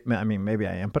 I mean, maybe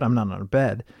I am, but I'm not on a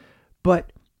bed.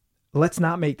 But let's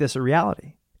not make this a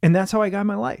reality. And that's how I got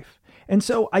my life. And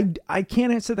so I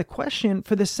can't answer the question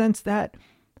for the sense that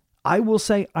I will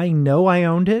say, I know I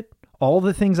owned it. All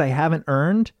the things I haven't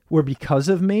earned were because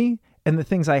of me. And the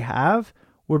things I have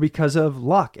were because of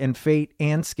luck and fate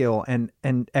and skill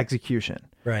and execution.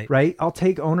 Right. I'll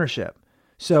take ownership.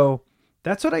 So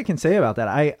that's what I can say about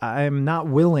that. I'm not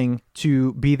willing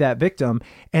to be that victim.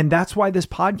 And that's why this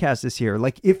podcast is here.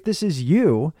 Like, if this is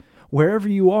you, wherever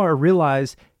you are,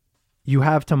 realize you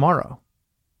have tomorrow.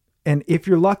 And if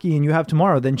you're lucky and you have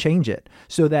tomorrow, then change it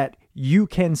so that you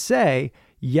can say,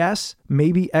 yes,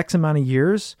 maybe X amount of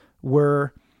years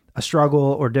were a struggle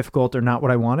or difficult or not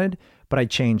what I wanted, but I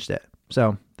changed it.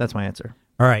 So that's my answer.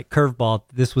 All right, curveball.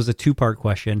 This was a 2-part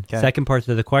question. Okay. Second part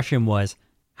to the question was,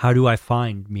 how do I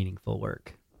find meaningful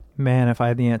work? Man, if I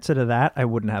had the answer to that, I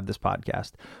wouldn't have this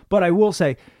podcast. But I will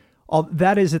say,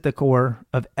 that is at the core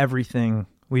of everything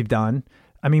we've done.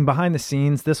 I mean, behind the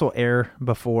scenes, this will air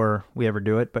before we ever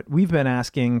do it, but we've been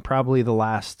asking probably the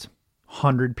last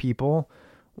 100 people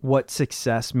what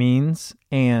success means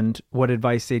and what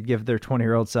advice they'd give their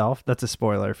 20-year-old self. That's a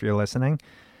spoiler if you're listening.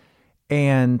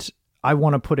 And I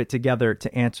want to put it together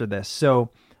to answer this.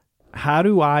 So how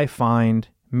do I find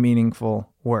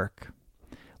meaningful work?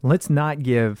 Let's not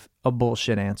give a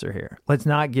bullshit answer here. Let's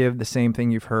not give the same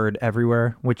thing you've heard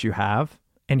everywhere, which you have.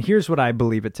 And here's what I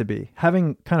believe it to be.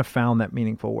 Having kind of found that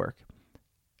meaningful work,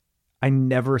 I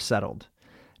never settled.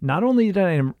 Not only did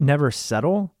I never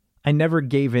settle, I never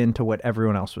gave in to what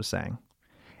everyone else was saying.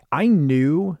 I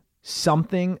knew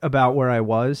something about where I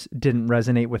was didn't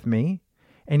resonate with me.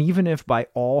 And even if by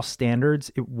all standards,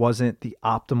 it wasn't the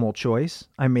optimal choice,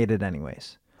 I made it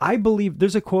anyways. I believe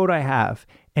there's a quote I have,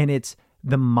 and it's,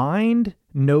 the mind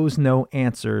knows no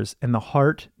answers and the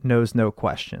heart knows no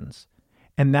questions.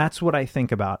 And that's what I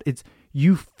think about. It's,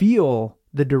 you feel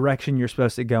the direction you're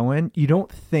supposed to go in. You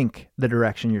don't think the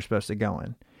direction you're supposed to go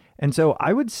in. And so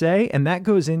I would say, and that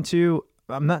goes into,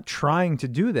 I'm not trying to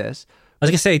do this. I was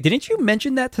going to say, didn't you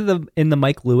mention that in the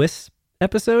Mike Lewis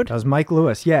episode? That was Mike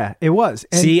Lewis. Yeah, it was.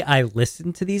 And see, I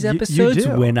listen to these episodes.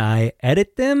 do. When I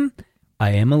edit them,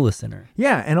 I am a listener.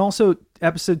 Yeah, and also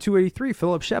episode 283,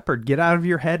 Philip Shepard, get out of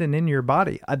your head and in your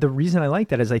body. The reason I like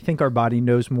that is I think our body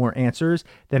knows more answers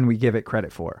than we give it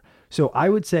credit for. So I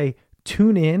would say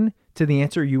tune in to the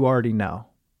answer you already know.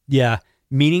 Yeah,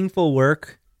 meaningful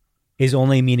work is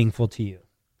only meaningful to you.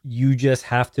 You just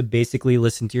have to basically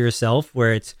listen to yourself,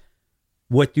 where it's,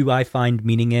 what do I find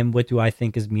meaning in? What do I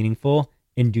think is meaningful?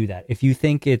 And do that. If you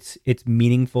think it's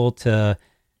meaningful to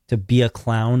be a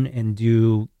clown and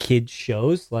do kids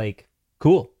shows, like,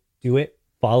 cool, do it,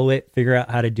 follow it, figure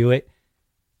out how to do it.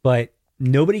 But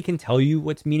nobody can tell you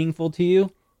what's meaningful to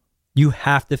you. You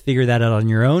have to figure that out on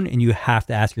your own, and you have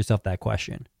to ask yourself that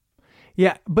question.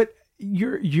 Yeah, but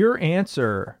your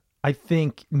answer, I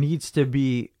think, needs to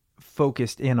be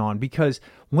focused in on, because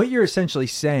what you're essentially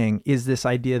saying is this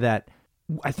idea that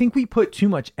I think we put too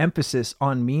much emphasis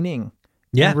on meaning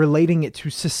and relating it to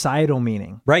societal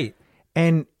meaning. Right.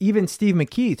 And even Steve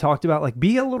McKee talked about, like,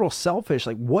 be a little selfish,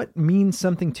 like what means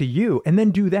something to you, and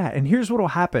then do that. And here's what will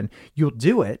happen. You'll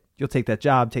do it. You'll take that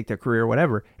job, take that career,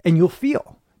 whatever, and you'll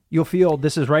feel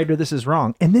this is right or this is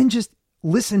wrong. And then just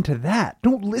listen to that.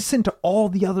 Don't listen to all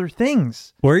the other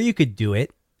things. Or you could do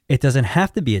it. It doesn't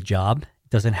have to be a job. It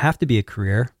doesn't have to be a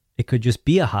career. It could just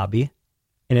be a hobby.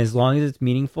 And as long as it's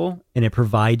meaningful and it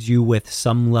provides you with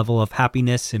some level of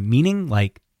happiness and meaning,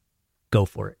 like, go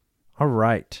for it. All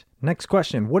right. Next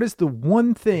question. What is the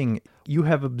one thing you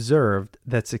have observed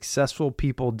that successful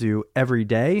people do every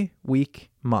day, week,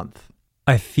 month?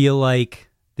 I feel like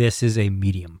this is a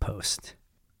Medium post.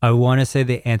 I want to say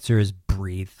the answer is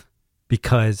breathe,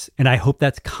 because, and I hope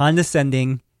that's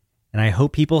condescending, and I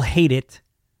hope people hate it,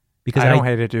 because I don't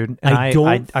hate it, dude. And I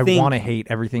want to hate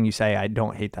everything you say. I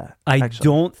don't hate that. I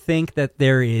don't think that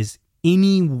there is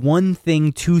any one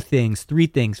thing, two things, three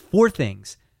things, four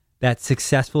things that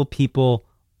successful people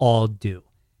all do.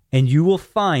 And you will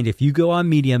find, if you go on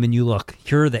Medium and you look,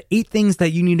 here are the 8 things that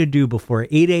you need to do before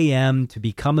 8 a.m. to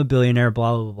become a billionaire,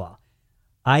 blah, blah, blah.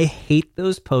 I hate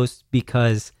those posts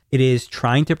because it is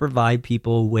trying to provide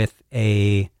people with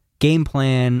a game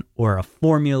plan or a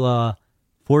formula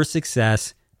for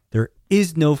success. There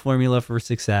is no formula for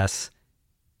success.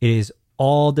 It is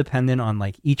all dependent on,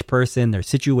 like, each person, their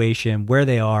situation, where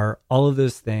they are, all of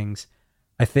those things.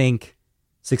 I think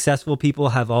successful people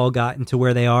have all gotten to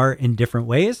where they are in different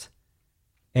ways.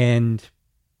 And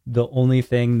the only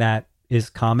thing that is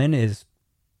common is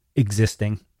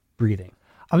existing, breathing.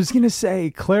 I was going to say,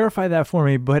 clarify that for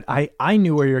me, but I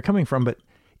knew where you're coming from, but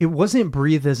it wasn't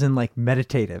breathe as in, like,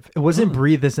 meditative. It wasn't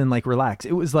breathe as in, like, relax.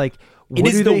 It was like,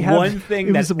 what do they have? One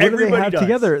thing that everybody does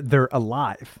together? They're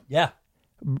alive. Yeah.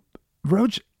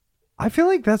 Roach, I feel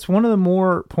like that's one of the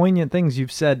more poignant things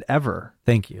you've said ever.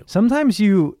 Thank you. Sometimes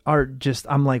you are just,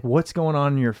 I'm like, what's going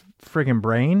on in your friggin'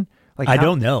 brain? Like, I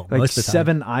don't know. Like, most of the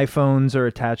time. 7 iPhones are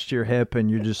attached to your hip, and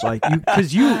you're just like,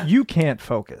 because you can't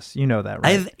focus. You know that, right?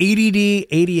 I have ADD,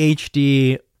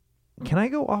 ADHD. Can I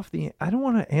go off I don't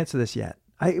want to answer this yet.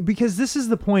 Because this is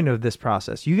the point of this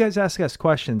process. You guys ask us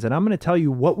questions, and I'm going to tell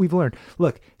you what we've learned.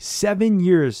 Look, 7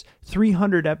 years,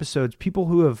 300 episodes, people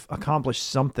who have accomplished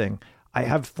something. I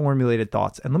have formulated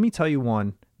thoughts. And let me tell you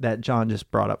one that John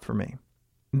just brought up for me.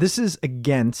 This is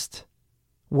against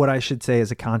what I should say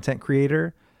as a content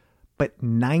creator, but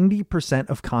 90%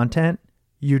 of content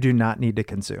you do not need to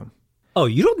consume. Oh,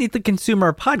 you don't need to consume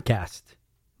our podcast.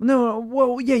 No,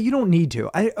 well, yeah, you don't need to.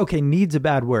 Okay, need's a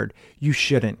bad word. You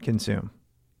shouldn't consume.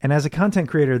 And as a content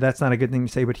creator, that's not a good thing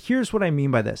to say, but here's what I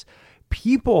mean by this.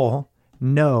 People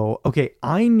know, okay,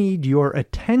 I need your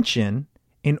attention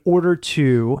in order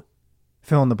to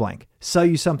fill in the blank, sell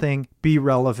you something, be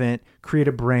relevant, create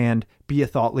a brand, be a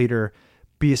thought leader,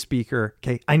 be a speaker.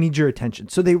 Okay, I need your attention.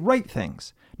 So they write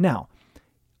things. Now,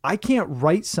 I can't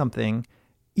write something,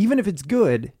 even if it's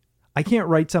good, I can't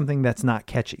write something that's not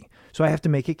catchy. So I have to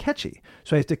make it catchy.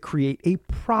 So I have to create a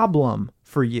problem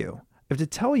for you. I have to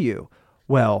tell you,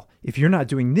 well, if you're not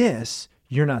doing this,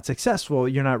 you're not successful,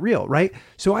 you're not real, right?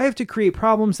 So I have to create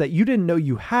problems that you didn't know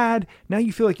you had. Now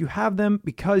you feel like you have them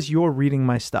because you're reading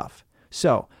my stuff.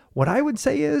 So what I would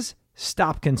say is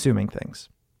stop consuming things.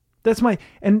 That's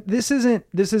and this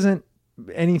isn't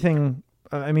anything,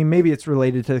 I mean, maybe it's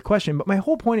related to the question, but my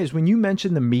whole point is when you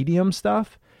mention the Medium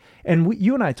stuff, and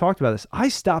you and I talked about this, I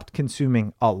stopped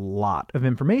consuming a lot of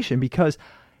information because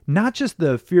not just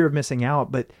the fear of missing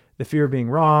out, but the fear of being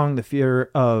wrong, the fear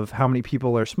of how many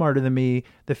people are smarter than me,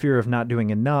 the fear of not doing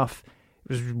enough.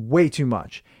 It was way too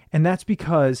much. And that's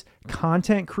because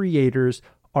content creators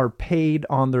are paid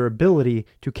on their ability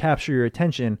to capture your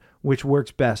attention, which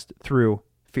works best through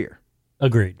fear.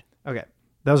 Agreed. Okay,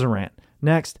 that was a rant.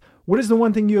 Next, what is the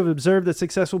one thing you have observed that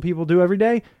successful people do every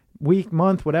day? Week,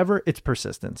 month, whatever, it's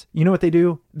persistence. You know what they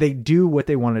do? They do what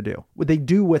they want to do. They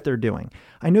do what they're doing.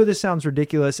 I know this sounds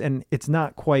ridiculous and it's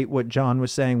not quite what John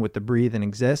was saying with the breathe and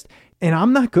exist. And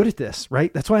I'm not good at this,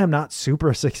 right? That's why I'm not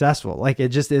super successful. Like, it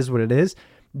just is what it is.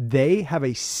 They have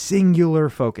a singular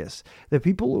focus. The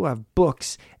people who have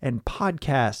books and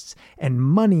podcasts and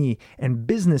money and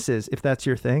businesses, if that's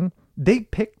your thing, they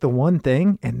pick the one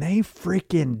thing and they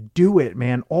freaking do it,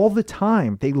 man, all the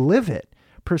time. They live it.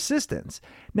 Persistence.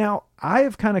 Now, I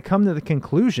have kind of come to the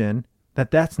conclusion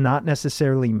that that's not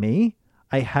necessarily me.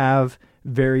 I have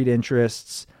varied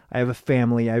interests. I have a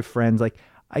family. I have friends. Like,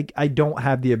 I don't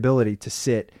have the ability to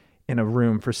sit in a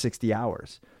room for 60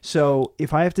 hours. So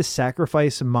if I have to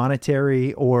sacrifice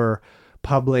monetary or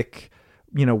public,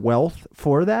 wealth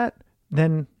for that,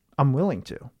 then I'm willing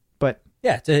to. But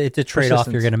Yeah, it's a trade-off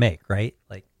persistence. you're going to make, right?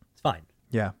 Like, it's fine.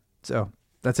 yeah, so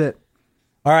that's it.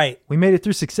 All right. We made it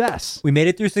through success. We made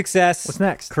it through success. What's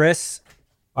next? Chris?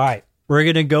 All right. We're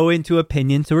going to go into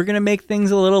opinion, so we're going to make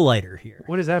things a little lighter here.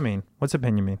 What does that mean? What's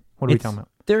opinion mean? What are we talking about?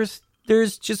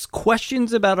 There's just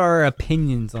questions about our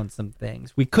opinions on some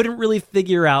things. We couldn't really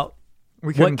figure out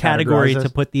We couldn't what category categorize to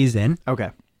this? put these in. Okay.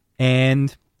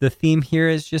 And the theme here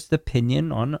is just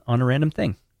opinion on a random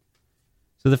thing.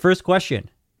 So the first question,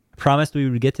 I promised we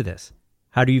would get to this.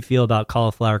 How do you feel about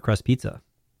cauliflower crust pizza?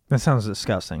 That sounds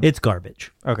disgusting. It's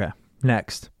garbage. Okay.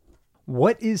 Next.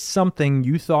 What is something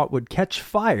you thought would catch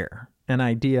fire, an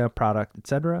idea, product,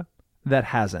 etc., that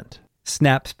hasn't?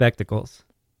 Snap spectacles.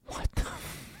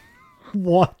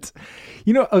 What?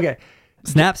 Okay.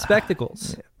 Snap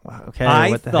spectacles. Wow, okay. I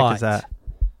what the thought, heck is that?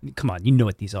 Come on, you know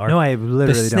what these are. No, I the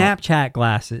literally don't. Snapchat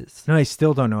glasses. No, I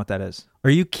still don't know what that is. Are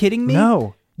you kidding me?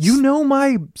 No. You know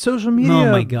my social media.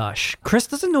 Oh my gosh. Chris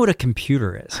doesn't know what a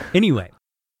computer is. Anyway,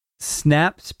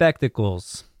 Snap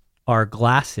spectacles are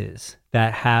glasses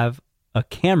that have a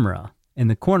camera in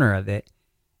the corner of it.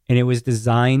 And it was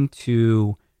designed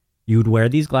to, you'd wear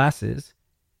these glasses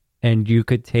and you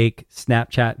could take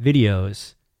Snapchat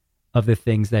videos of the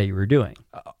things that you were doing.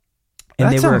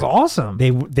 And That sounds awesome.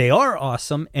 They are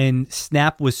awesome. And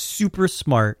Snap was super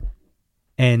smart.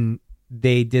 And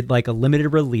they did like a limited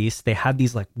release. They had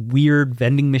these like weird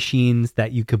vending machines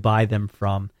that you could buy them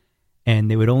from.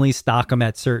 And they would only stock them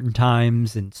at certain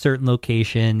times and certain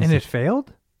locations. And it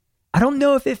failed? I don't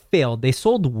know if it failed. They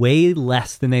sold way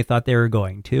less than they thought they were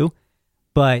going to.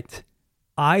 But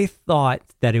I thought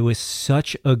that it was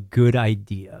such a good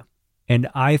idea. And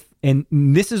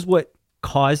this is what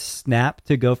caused Snap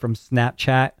to go from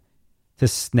Snapchat to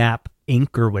Snap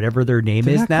Inc. or whatever their name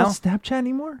They're is not now. called Snapchat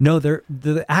anymore? No,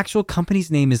 the actual company's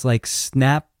name is like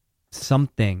Snap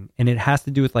something, and it has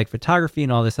to do with like photography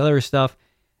and all this other stuff.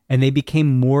 And they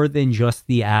became more than just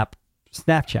the app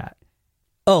Snapchat.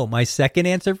 Oh, my second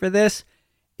answer for this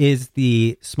is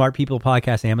the Smart People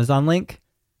Podcast Amazon link,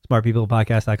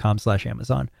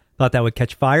 smartpeoplepodcast.com/Amazon. Thought that would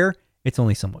catch fire. It's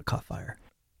only somewhat caught fire.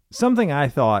 Something I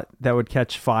thought that would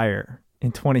catch fire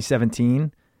in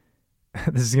 2017.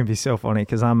 This is going to be so funny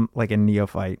because I'm like a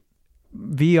neophyte.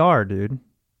 VR, dude.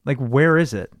 Like, where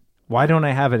is it? Why don't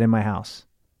I have it in my house?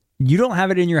 You don't have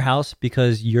it in your house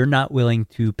because you're not willing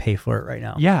to pay for it right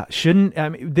now. Yeah,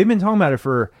 they've been talking about it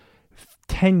for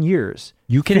 10 years.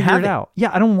 You can Figure have it out.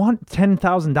 Yeah, I don't want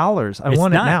 $10,000. I It's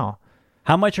want not. it now.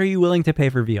 How much are you willing to pay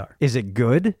for VR? Is it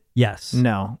good? Yes.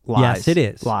 No. Lies. Yes, it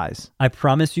is. Lies. I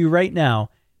promise you right now,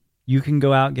 you can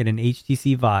go out and get an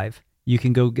HTC Vive. You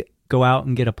can go out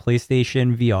and get a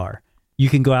PlayStation VR. You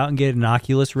can go out and get an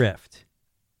Oculus Rift.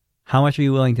 How much are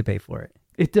you willing to pay for it?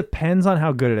 It depends on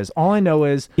how good it is. All I know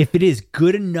is If it is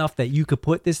good enough that you could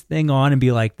put this thing on and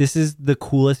be like, this is the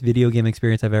coolest video game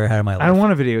experience I've ever had in my life. I don't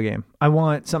want a video game. I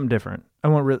want something different. I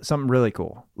want something really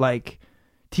cool, like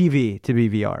TV to be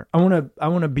VR. I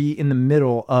want to be in the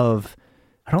middle of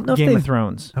I don't know Game if of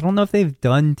Thrones. I don't know if they've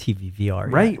done TV VR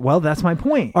yet. Right. Well, that's my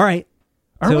point. All right.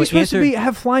 Aren't So we supposed answer- to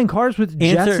have flying cars with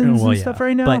Jetsons and stuff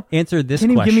right now? But answer this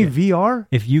Can you question. give me VR?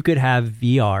 If you could have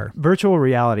VR, Virtual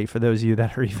reality for those of you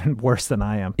that are even worse than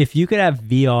I am. if you could have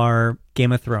VR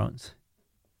Game of Thrones,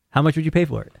 how much would you pay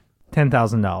for it?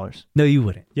 $10,000. No, you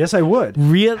wouldn't. Yes, I would.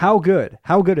 Real? How good?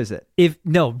 How good is it?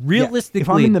 Realistically, Yeah. If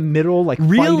I'm in the middle, like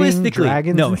fighting realistically,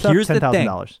 dragons no. and stuff, Here's the thing: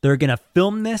 $10,000. they're gonna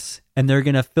film this, and they're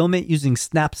gonna film it using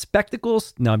Snap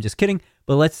spectacles. No, I'm just kidding.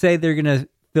 But let's say they're gonna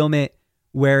film it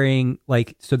wearing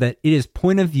so that it is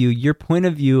your point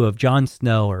of view of Jon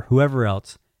Snow or whoever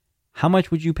else. How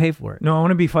much would you pay for it? No, I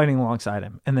want to be fighting alongside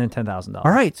him, and then $10,000.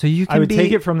 All right, so you can. I would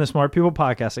take it from the Smart People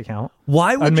Podcast account.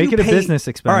 Why would I'd make you it a pay- business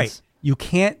expense. All right, you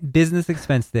can't business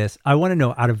expense this. I want to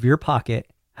know out of your pocket,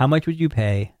 how much would you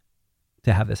pay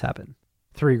to have this happen?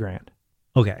 $3,000.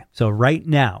 Okay, so right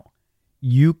now,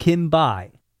 you can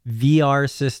buy VR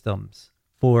systems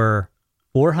for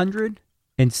 $400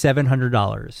 and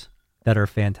 $700 that are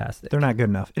fantastic. They're not good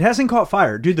enough. It hasn't caught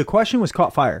fire. Dude, the question was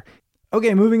caught fire.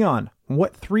 Okay, moving on.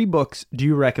 What 3 books do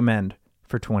you recommend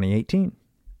for 2018?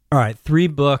 All right, 3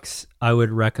 books I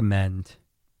would recommend.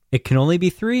 It can only be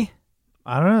 3?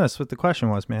 I don't know. That's what the question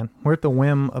was, man. We're at the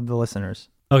whim of the listeners.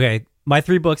 Okay, my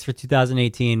 3 books for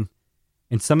 2018,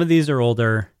 and some of these are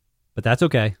older, but that's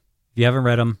okay. If you haven't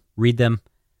read them, read them.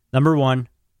 Number 1,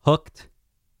 Hooked,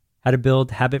 How to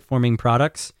Build Habit-Forming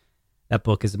Products. That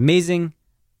book is amazing.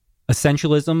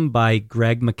 Essentialism by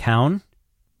Greg McKeown.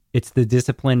 It's the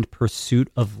disciplined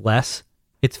pursuit of less.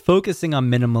 It's focusing on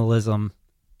minimalism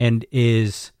and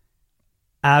is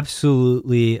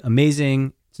absolutely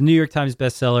amazing. It's a New York Times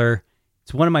bestseller.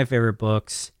 It's one of my favorite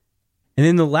books. And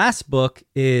then the last book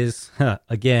is,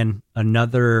 again,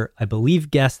 another, I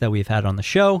believe, guest that we've had on the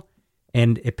show.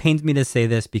 And it pains me to say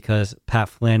this because Pat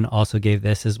Flynn also gave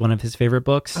this as one of his favorite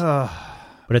books.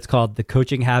 But it's called The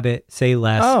Coaching Habit, Say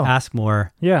Less, Ask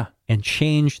More, Yeah. and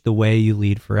Change the Way You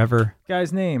Lead Forever.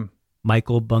 Guy's name?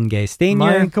 Michael Bungay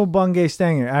Stanier. Michael Bungay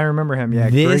Stanier. I remember him. Yeah,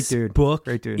 This great dude. book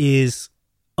Great dude. is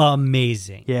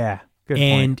amazing. Yeah, good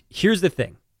And point. here's the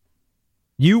thing.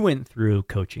 You went through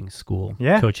coaching school,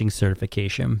 Yeah. coaching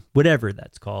certification, whatever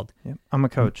that's called. Yep. I'm a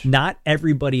coach. Not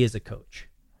everybody is a coach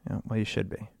Yeah, well, you should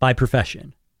be. by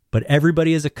profession, but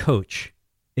everybody is a coach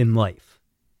in life.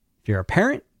 If you're a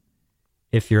parent,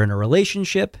 if you're in a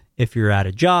relationship, if you're at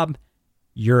a job,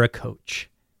 you're a coach.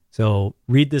 So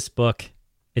read this book.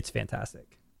 It's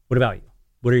fantastic. What about you?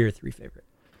 What are your 3 favorite?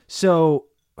 So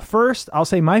first, I'll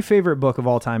say my favorite book of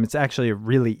all time. It's actually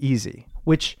really easy,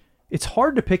 which it's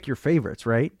hard to pick your favorites,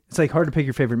 right? It's like hard to pick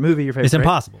your favorite movie, your favorite. It's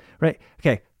impossible. Right?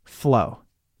 Okay. Flow.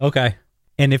 Okay.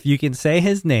 And if you can say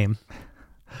his name,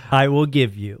 I will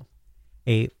give you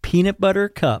a peanut butter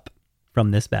cup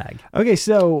from this bag. Okay,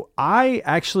 so I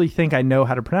actually think I know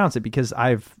how to pronounce it because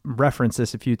I've referenced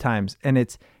this a few times, and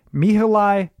it's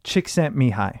Mihaly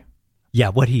Csikszentmihalyi. Yeah,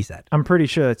 what he said. I'm pretty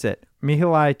sure that's it.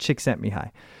 Mihaly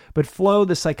Csikszentmihalyi. But Flow,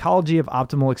 The Psychology of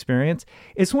Optimal Experience,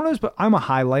 it's one of those, but I'm a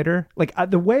highlighter. Like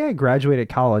the way I graduated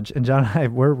college, and John and I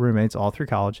were roommates all through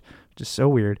college, which is so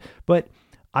weird, but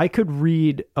I could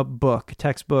read a book,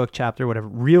 textbook, chapter, whatever,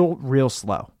 real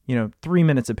slow, 3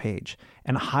 minutes a page,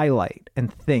 and highlight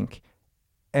and think,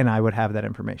 and I would have that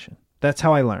information. That's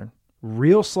how I learn.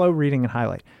 Real slow reading and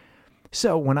highlight.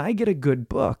 So when I get a good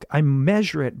book, I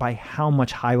measure it by how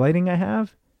much highlighting I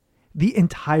have. The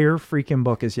entire freaking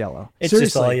book is yellow. It's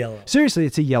just all yellow. Seriously,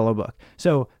 it's a yellow book.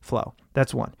 So Flow,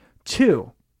 that's 1.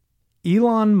 2,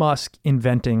 Elon Musk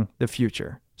Inventing the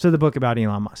Future. So the book about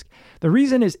Elon Musk. The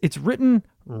reason is it's written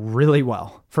really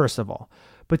well, first of all.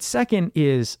 But second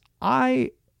is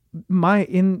you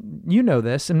know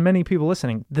this, and many people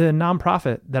listening, the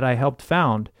nonprofit that I helped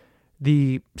found,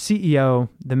 the CEO,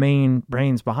 the main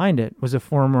brains behind it, was a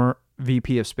former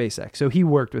VP of SpaceX. So he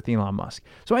worked with Elon Musk.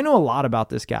 So I know a lot about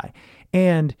this guy.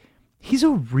 And he's a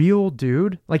real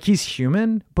dude. Like, he's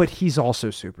human, but he's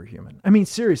also superhuman. I mean,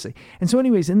 seriously. And so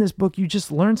anyways, in this book, you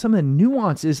just learn some of the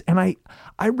nuances. And I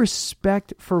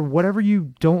respect, for whatever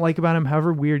you don't like about him,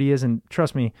 however weird he is, and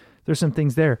trust me, there's some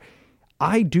things there.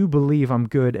 I do believe I'm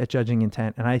good at judging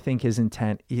intent. And I think his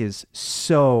intent is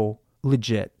so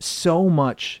legit, so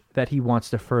much that he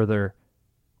wants to further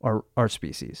our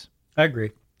species. I agree.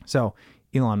 So,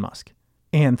 Elon Musk.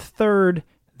 And third,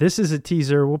 this is a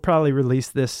teaser. We'll probably release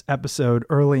this episode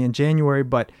early in January,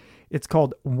 but it's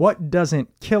called What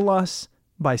Doesn't Kill Us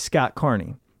by Scott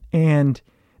Carney. And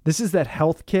this is that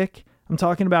health kick I'm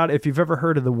talking about. If you've ever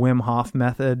heard of the Wim Hof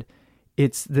method,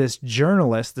 it's this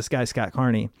journalist, this guy Scott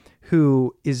Carney,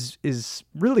 who is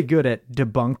really good at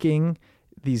debunking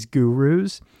these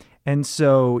gurus. And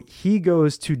so he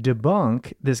goes to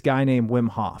debunk this guy named Wim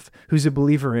Hof, who's a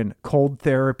believer in cold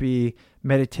therapy,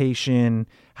 meditation,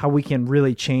 how we can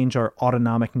really change our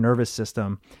autonomic nervous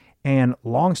system. And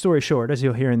long story short, as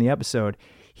you'll hear in the episode,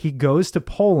 he goes to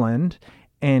Poland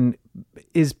and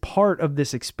is part of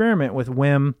this experiment with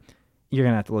Wim. You're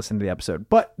going to have to listen to the episode.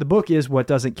 But the book is What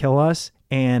Doesn't Kill Us.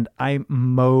 And I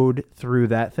mowed through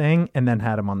that thing and then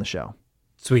had him on the show.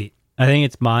 Sweet. I think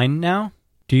it's mine now.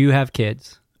 Do you have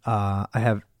kids? I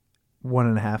have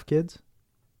 1.5 kids.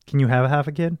 Can you have half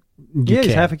a kid? You He's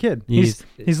can. half a kid. He's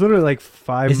literally like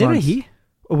 5 Is it a months. he?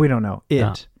 Oh, we don't know. It.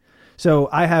 Oh. So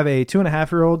I have a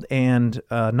 2.5-year-old and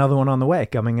another one on the way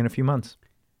coming in a few months.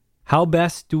 How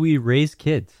best do we raise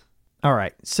kids? All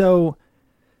right. So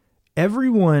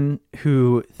everyone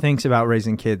who thinks about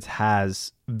raising kids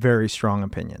has very strong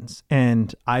opinions.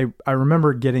 And I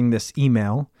remember getting this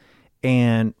email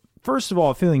and first of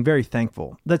all, feeling very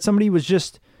thankful that somebody was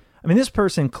this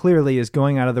person clearly is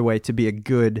going out of their way to be a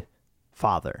good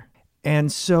father.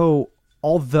 And so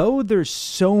although there's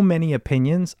so many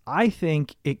opinions, I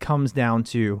think it comes down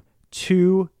to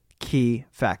 2 key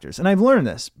factors. And I've learned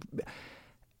this.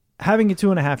 Having a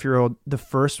 2.5-year-old, the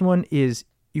first one is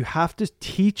you have to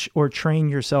teach or train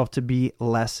yourself to be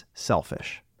less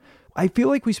selfish. I feel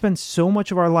like we spend so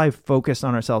much of our life focused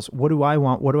on ourselves. What do I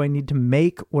want? What do I need to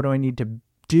make? What do I need to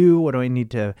do? What do I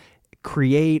need to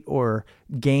create or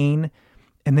gain?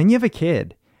 And then you have a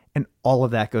kid and all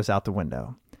of that goes out the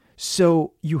window.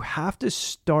 So you have to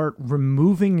start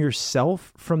removing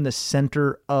yourself from the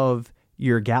center of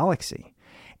your galaxy.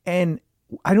 And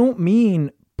I don't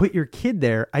mean put your kid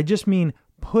there. I just mean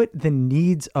put the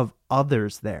needs of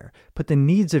others there. Put the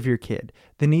needs of your kid,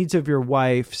 the needs of your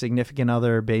wife, significant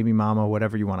other, baby mama,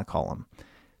 whatever you want to call them.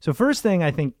 So first thing,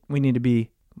 I think we need to be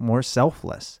more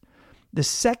selfless. The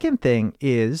second thing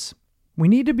is we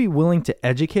need to be willing to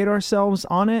educate ourselves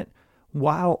on it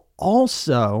while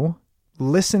also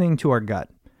listening to our gut.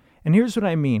 And here's what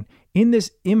I mean. In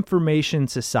this information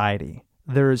society,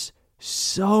 there's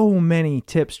so many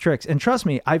tips, tricks. And trust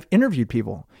me, I've interviewed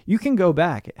people. You can go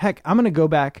back. Heck, I'm going to go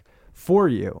back for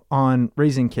you on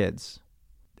raising kids.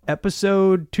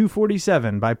 Episode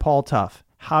 247 by Paul Tuff,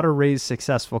 How to Raise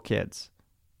Successful Kids.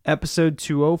 Episode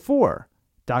 204,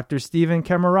 Dr. Stephen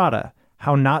Camarata,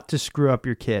 How Not to Screw Up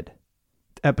Your Kid.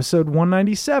 Episode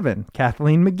 197,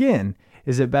 Kathleen McGinn,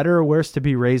 Is It Better or Worse to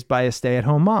Be Raised by a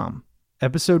Stay-at-Home Mom?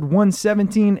 Episode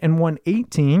 117 and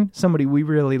 118, somebody we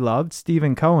really loved,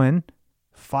 Stephen Cohen,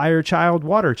 Fire Child,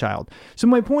 Water Child. So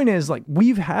my point is, like,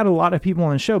 we've had a lot of people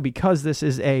on the show because this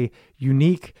is a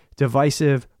unique,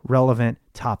 divisive, relevant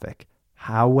topic.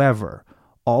 However,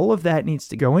 all of that needs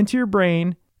to go into your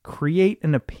brain, create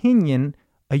an opinion,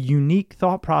 a unique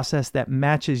thought process that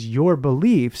matches your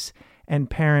beliefs, and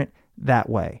parent that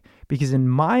way. Because in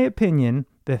my opinion,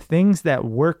 the things that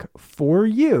work for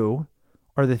you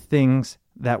are the things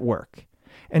that work.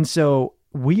 And so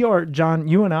we are, John,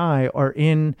 you and I are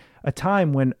in a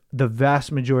time when the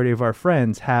vast majority of our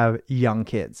friends have young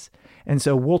kids. And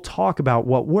so we'll talk about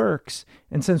what works.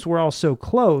 And since we're all so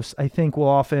close, I think we'll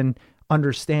often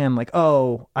understand like,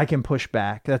 oh, I can push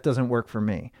back. That doesn't work for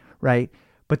me, right?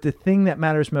 But the thing that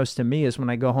matters most to me is when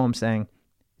I go home saying,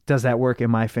 does that work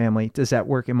in my family? Does that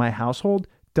work in my household?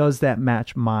 Does that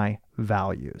match my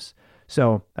values?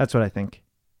 So that's what I think.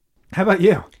 How about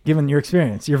you, given your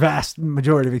experience, your vast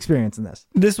majority of experience in this?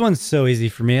 This one's so easy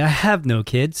for me. I have no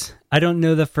kids. I don't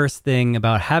know the first thing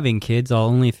about having kids. I'll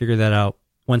only figure that out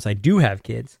once I do have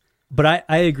kids. But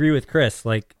I agree with Chris.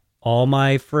 Like, all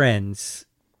my friends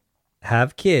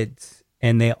have kids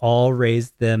and they all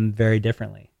raise them very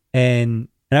differently. And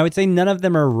I would say none of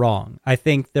them are wrong. I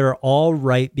think they're all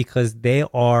right because they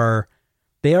are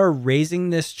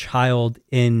raising this child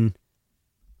in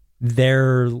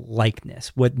their likeness,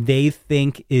 what they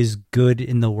think is good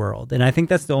in the world. And I think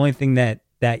that's the only thing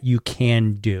that you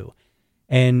can do.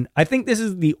 And I think this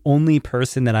is the only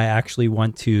person that I actually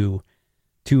want to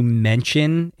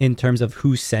mention in terms of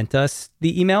who sent us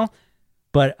the email.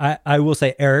 But I will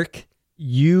say, Eric,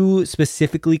 you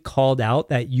specifically called out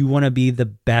that you want to be the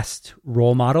best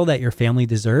role model that your family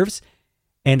deserves.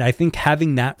 And I think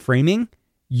having that framing,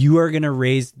 you are going to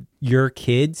raise your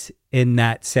kids in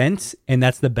that sense, and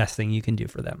that's the best thing you can do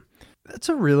for them. That's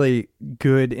a really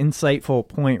good, insightful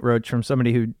point, Roach, from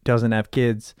somebody who doesn't have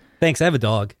kids. Thanks, I have a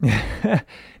dog.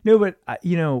 No, but,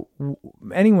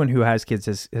 anyone who has kids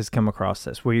has come across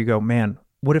this, where you go, man,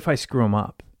 what if I screw them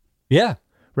up? Yeah.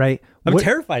 Right? I'm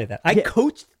terrified of that. I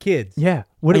coached kids. Yeah.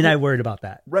 I worried about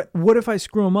that. Right. What if I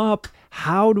screw them up?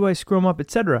 How do I screw them up,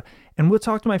 etc.? And we'll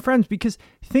talk to my friends because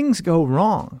things go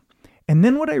wrong. And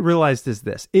then what I realized is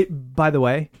this. By the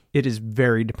way, it is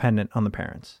very dependent on the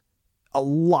parents. A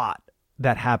lot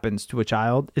that happens to a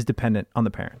child is dependent on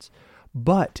the parents.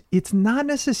 But it's not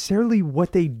necessarily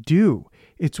what they do.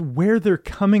 It's where they're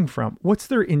coming from. What's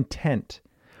their intent,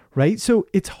 right? So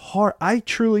it's hard. I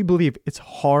truly believe it's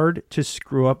hard to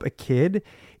screw up a kid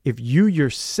if you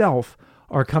yourself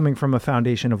are coming from a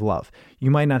foundation of love.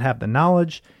 You might not have the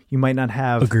knowledge. You might not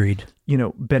have Agreed.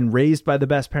 Been raised by the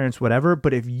best parents, whatever.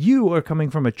 But if you are coming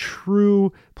from a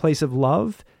true place of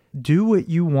love, do what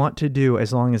you want to do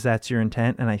as long as that's your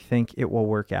intent. And I think it will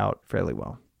work out fairly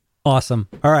well. Awesome.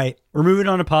 All right. We're moving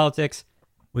on to politics.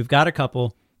 We've got a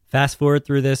couple. Fast forward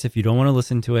through this if you don't want to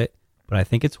listen to it, but I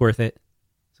think it's worth it.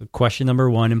 So question number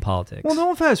 1 in politics. Well,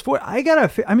 don't fast forward.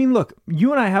 Look,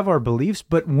 you and I have our beliefs,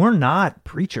 but we're not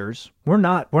preachers. We're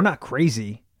not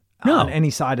crazy on any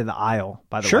side of the aisle,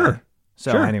 by the way.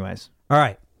 So anyways. All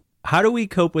right. How do we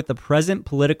cope with the present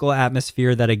political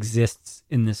atmosphere that exists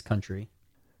in this country?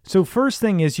 So first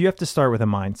thing is you have to start with a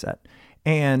mindset.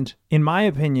 And in my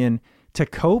opinion, to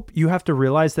cope, you have to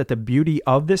realize that the beauty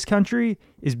of this country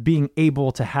is being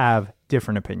able to have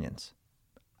different opinions.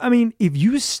 I mean, if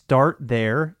you start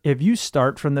there, if you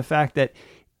start from the fact that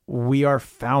we are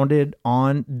founded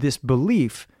on this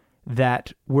belief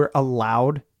that we're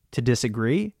allowed to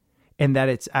disagree and that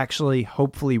it's actually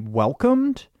hopefully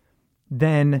welcomed,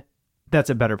 then that's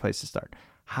a better place to start.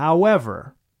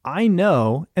 However, I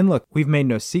know, and look, we've made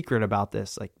no secret about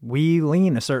this. Like, we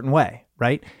lean a certain way,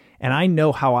 right? And I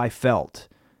know how I felt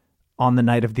on the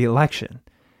night of the election.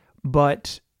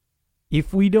 But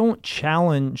if we don't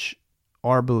challenge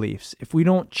our beliefs, if we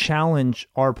don't challenge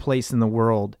our place in the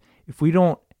world, if we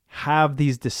don't have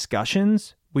these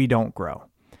discussions, we don't grow.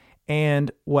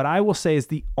 And what I will say is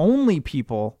the only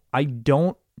people I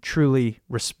don't truly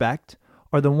respect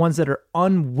are the ones that are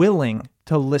unwilling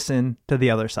to listen to the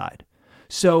other side.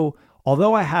 So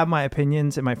although I have my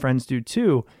opinions and my friends do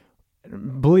too,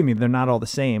 believe me, they're not all the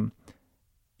same.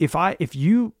 If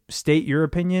you state your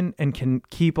opinion and can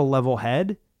keep a level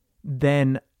head,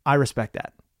 then I respect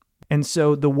that. And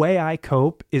so the way I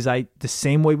cope is the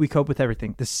same way we cope with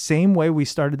everything. The same way we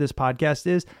started this podcast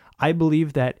is I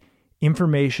believe that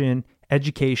information,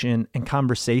 education, and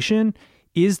conversation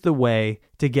is the way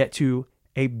to get to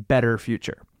a better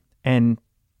future. And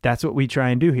that's what we try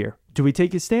and do here. Do we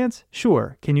take a stance?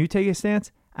 Sure. Can you take a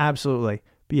stance? Absolutely.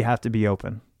 But you have to be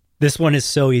open. This one is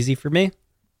so easy for me.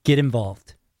 Get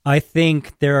involved. I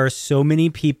think there are so many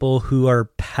people who are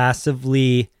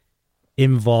passively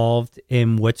involved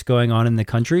in what's going on in the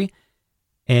country.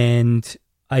 And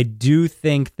I do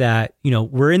think that,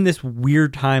 we're in this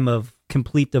weird time of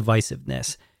complete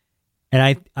divisiveness.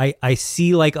 And I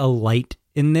see like a light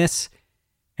in this.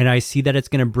 And I see that it's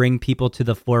going to bring people to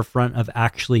the forefront of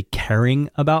actually caring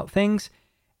about things.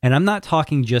 And I'm not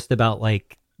talking just about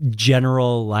like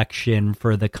general election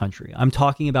for the country. I'm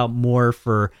talking about more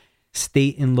for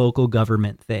state and local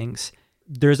government things.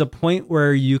 There's a point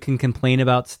where you can complain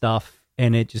about stuff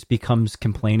and it just becomes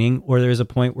complaining, or there's a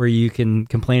point where you can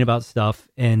complain about stuff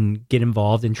and get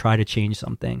involved and try to change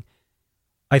something.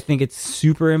 I think it's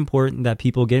super important that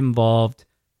people get involved,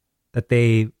 that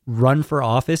they run for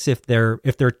office if they're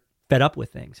fed up with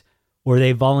things, or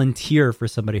they volunteer for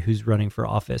somebody who's running for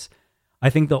office. I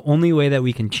think the only way that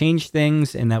we can change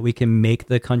things and that we can make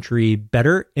the country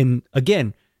better, and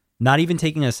again, not even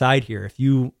taking a side here,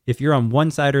 if you're on one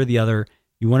side or the other,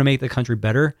 you want to make the country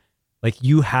better, like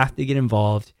you have to get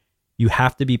involved, you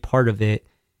have to be part of it,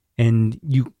 and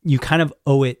you kind of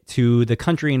owe it to the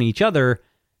country and each other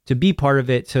to be part of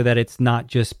it, so that it's not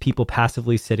just people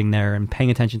passively sitting there and paying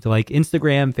attention to like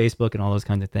Instagram, Facebook, and all those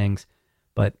kinds of things.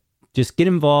 But just get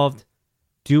involved,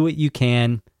 do what you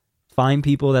can, find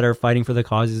people that are fighting for the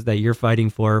causes that you're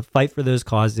fighting for, fight for those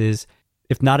causes.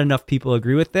 If not enough people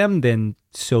agree with them, then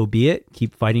so be it.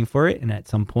 Keep fighting for it. And at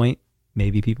some point,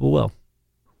 maybe people will.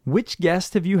 Which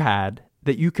guest have you had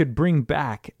that you could bring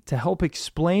back to help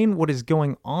explain what is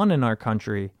going on in our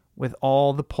country with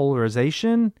all the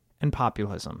polarization and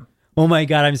populism? Oh my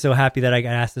God, I'm so happy that I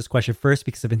got asked this question first,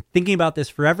 because I've been thinking about this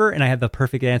forever and I have the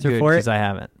perfect answer for it. Because I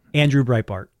haven't. Andrew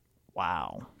Breitbart.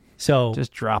 Wow. So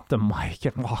just drop the mic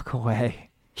and walk away.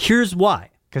 Here's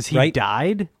why. Because he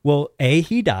died? Well,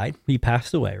 he died. He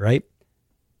passed away, right?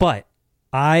 But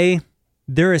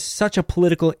there is such a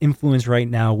political influence right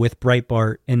now with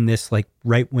Breitbart and this like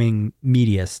right-wing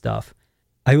media stuff.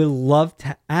 I would love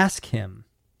to ask him,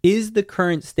 is the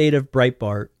current state of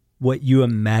Breitbart what you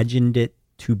imagined it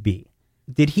to be?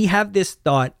 Did he have this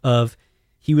thought of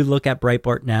he would look at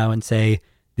Breitbart now and say,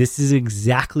 this is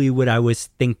exactly what I was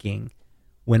thinking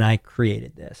when I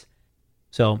created this?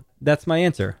 So that's my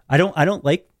answer. I don't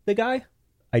like the guy.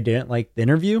 I didn't like the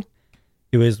interview.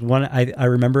 It was I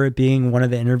remember it being one of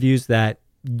the interviews that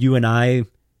you and I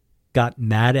got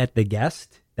mad at the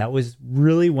guest. That was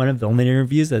really one of the only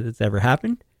interviews that it's ever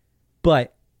happened.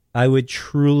 But I would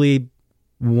truly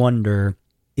wonder,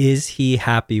 is he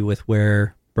happy with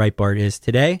where Breitbart is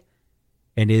today?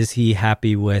 And is he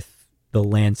happy with the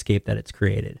landscape that it's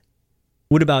created?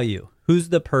 What about you? Who's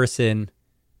the person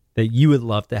that you would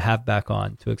love to have back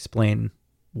on to explain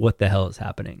what the hell is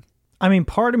happening? I mean,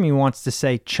 part of me wants to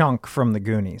say Chunk from the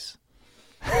Goonies.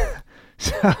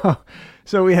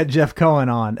 So we had Jeff Cohen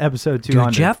on episode 200.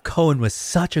 Dude, Jeff Cohen was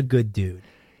such a good dude.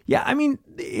 Yeah, I mean,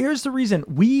 here's the reason.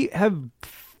 We have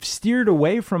steered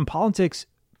away from politics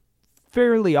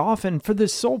fairly often for the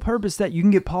sole purpose that you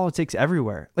can get politics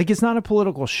everywhere. Like, it's not a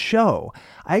political show.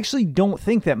 I actually don't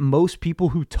think that most people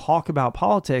who talk about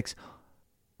politics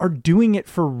are doing it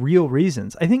for real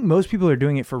reasons. I think most people are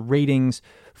doing it for ratings,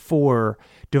 for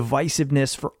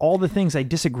divisiveness, for all the things I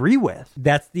disagree with.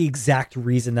 That's the exact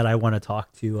reason that I want to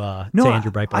talk to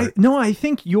Andrew Breitbart. I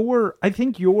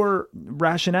think your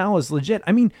rationale is legit.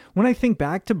 I mean, when I think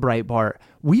back to Breitbart,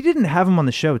 we didn't have him on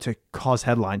the show to cause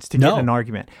headlines, to get in an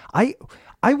argument. I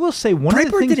will say one of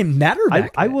the things didn't matter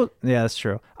back then. Yeah, that's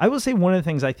true. I will say one of the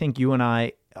things I think you and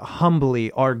I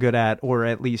humbly are good at, or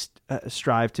at least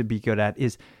strive to be good at,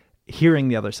 is hearing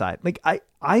the other side. Like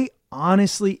I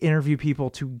honestly interview people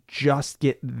to just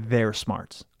get their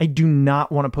smarts. I do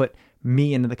not want to put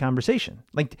me into the conversation.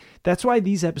 Like, that's why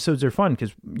these episodes are fun,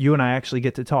 because you and I actually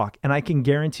get to talk, and I can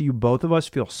guarantee you both of us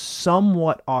feel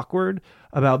somewhat awkward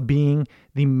about being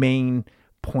the main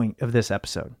point of this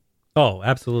episode. Oh,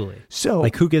 absolutely. So,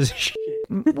 like, who gives a shit?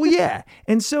 well, yeah.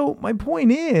 And so my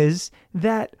point is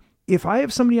that if I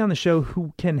have somebody on the show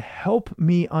who can help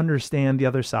me understand the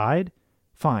other side,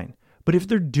 fine. But if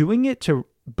they're doing it to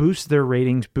boost their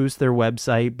ratings, boost their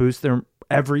website, boost their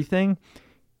everything,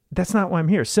 that's not why I'm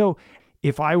here. So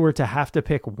if I were to have to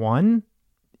pick one,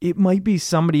 it might be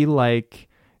somebody like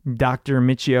Dr.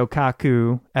 Michio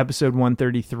Kaku, episode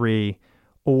 133,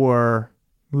 or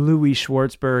Louis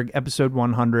Schwartzberg, episode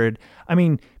 100. I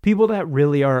mean, people that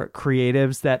really are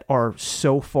creatives that are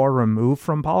so far removed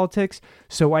from politics,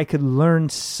 so I could learn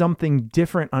something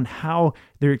different on how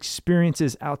their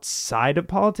experiences outside of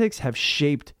politics have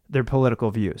shaped their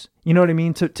political views. You know what I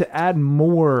mean? To add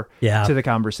more to the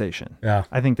conversation. Yeah.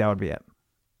 I think that would be it.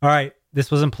 All right. This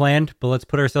wasn't planned, but let's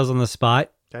put ourselves on the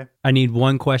spot. Okay. I need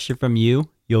one question from you.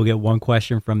 You'll get one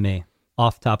question from me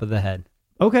off top of the head.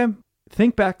 Okay.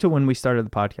 Think back to when we started the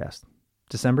podcast.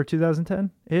 December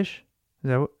 2010-ish? Is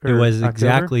that what, It was October?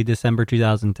 exactly December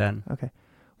 2010. Okay.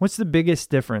 What's the biggest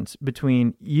difference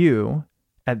between you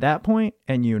at that point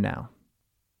and you now?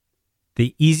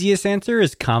 The easiest answer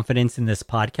is confidence in this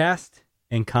podcast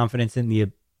and confidence in the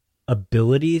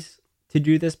abilities to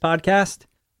do this podcast.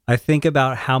 I think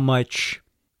about how much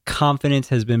confidence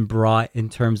has been brought in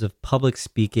terms of public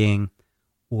speaking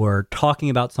or talking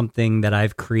about something that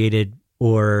I've created,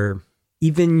 or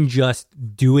even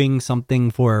just doing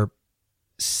something for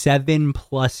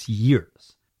 7+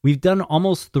 years. We've done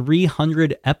almost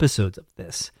 300 episodes of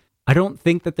this. I don't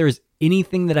think that there's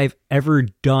anything that I've ever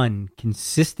done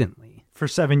consistently For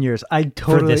 7 years. I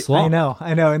totally, this long.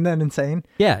 I know. Isn't that insane?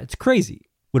 Yeah, it's crazy.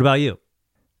 What about you?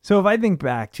 So if I think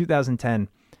back, 2010,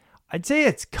 I'd say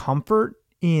it's comfort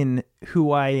in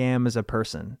who I am as a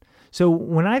person. So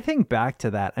when I think back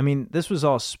to that, I mean, this was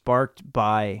all sparked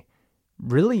by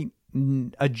really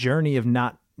a journey of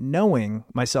not knowing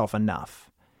myself enough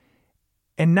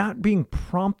and not being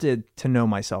prompted to know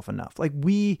myself enough. Like,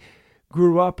 we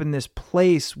grew up in this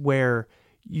place where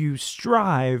you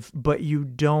strive, but you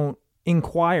don't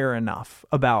inquire enough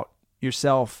about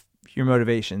yourself, your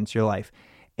motivations, your life.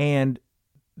 And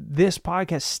this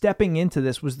podcast, stepping into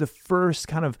this, was the first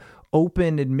kind of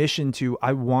open admission to,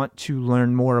 I want to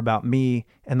learn more about me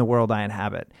and the world I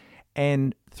inhabit.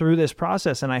 And through this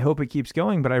process, and I hope it keeps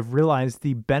going, but I've realized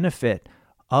the benefit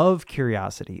of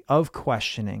curiosity, of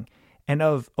questioning, and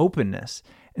of openness.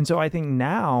 And so I think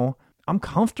now I'm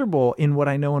comfortable in what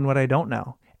I know and what I don't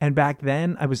know. And back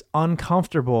then I was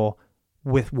uncomfortable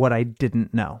with what I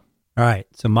didn't know. All right.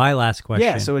 So my last question.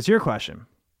 Yeah, so it's your question.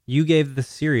 You gave the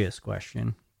serious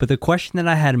question, but the question that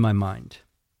I had in my mind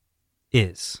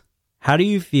is, how do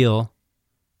you feel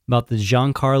about the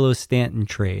Giancarlo Stanton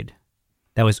trade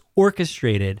that was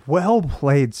orchestrated Well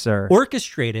played, sir.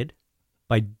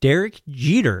 by Derek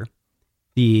Jeter,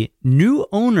 the new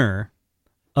owner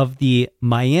of the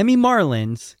Miami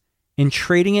Marlins, and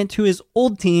trading it to his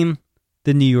old team,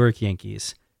 the New York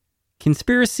Yankees?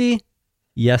 Conspiracy,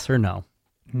 yes or no?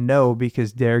 No,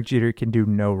 because Derek Jeter can do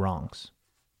no wrongs.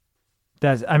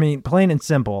 That's, I mean, plain and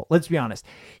simple. Let's be honest.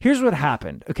 Here's what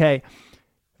happened, okay?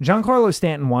 Giancarlo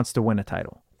Stanton wants to win a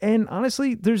title. And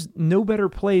honestly, there's no better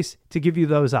place to give you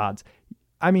those odds.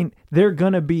 I mean, they're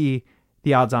going to be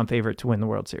the odds-on favorite to win the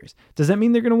World Series. Does that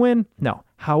mean they're going to win? No.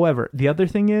 However, the other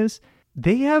thing is,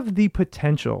 they have the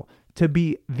potential to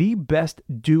be the best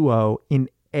duo in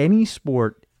any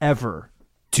sport ever.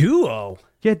 Duo?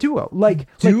 Yeah, duo. Like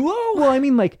Duo? Well, I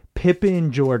mean, like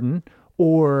Pippen, Jordan,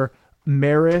 or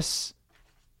Maris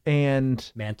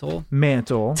and Mantle?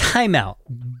 Mantle.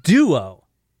 Duo.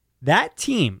 That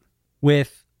team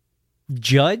with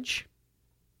Judge,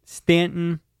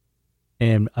 Stanton,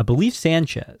 and I believe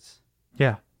Sanchez.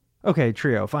 Yeah. Okay,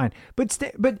 trio, fine. But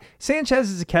Sanchez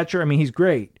is a catcher. I mean, he's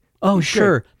great. Oh, He's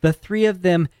sure. great. The three of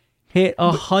them hit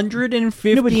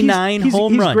 159 No, but he's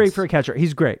home runs. He's great for a catcher.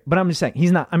 He's great. But I'm just saying,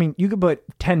 he's not. I mean, you could put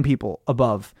 10 people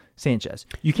above Sanchez.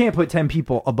 You can't put 10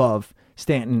 people above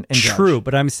Stanton and Judge. True,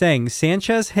 but I'm saying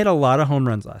Sanchez hit a lot of home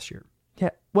runs last year. Yeah.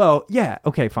 Well, yeah.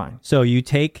 Okay, fine. So you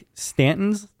take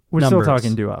Stanton's We're numbers. still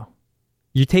talking duo.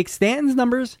 You take Stanton's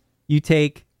numbers, you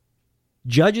take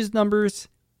Judge's numbers,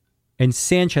 and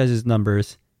Sanchez's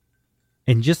numbers,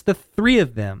 and just the three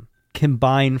of them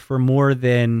combine for more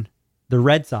than the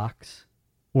Red Sox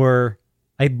or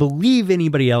I believe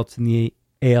anybody else in the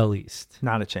AL East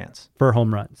Not a chance. for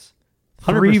home runs.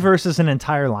 3 100%. versus an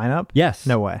entire lineup? Yes.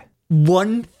 No way.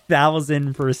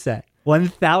 1,000%.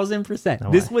 1,000%.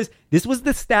 No This was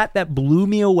the stat that blew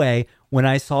me away when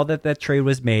I saw that trade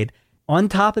was made. On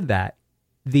top of that,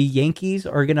 the Yankees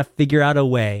are going to figure out a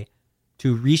way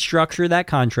to restructure that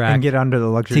contract And get under the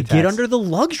luxury tax. get under the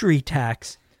luxury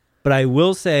tax. But I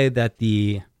will say that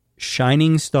the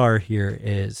shining star here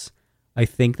is I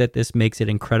think that this makes it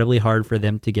incredibly hard for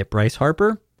them to get Bryce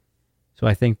Harper. So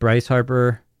I think Bryce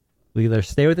Harper will either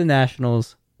stay with the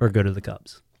Nationals or go to the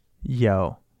Cubs.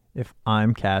 Yo, if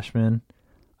I'm Cashman,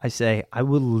 I say I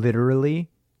will literally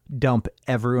dump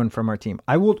everyone from our team.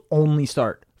 I will only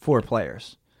start 4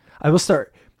 players. I will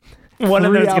start. One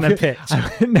of 3 them's going to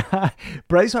outfield- pitch.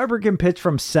 Bryce Harper can pitch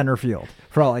from center field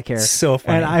for all I care. So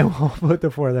funny. And I will put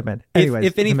the 4 of them in. Anyways,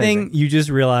 If it's anything, amazing. you just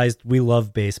realized we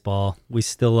love baseball. We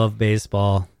still love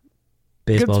baseball.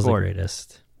 Baseball's the sport.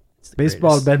 greatest. It's the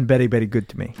Baseball has greatest. been very, very good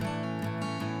to me.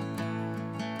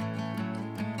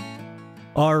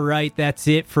 All right, that's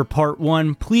it for part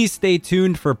 1. Please stay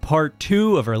tuned for part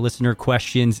 2 of our listener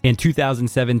questions and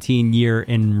 2017 year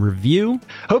in review.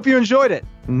 Hope you enjoyed it.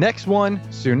 Next one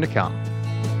soon to come.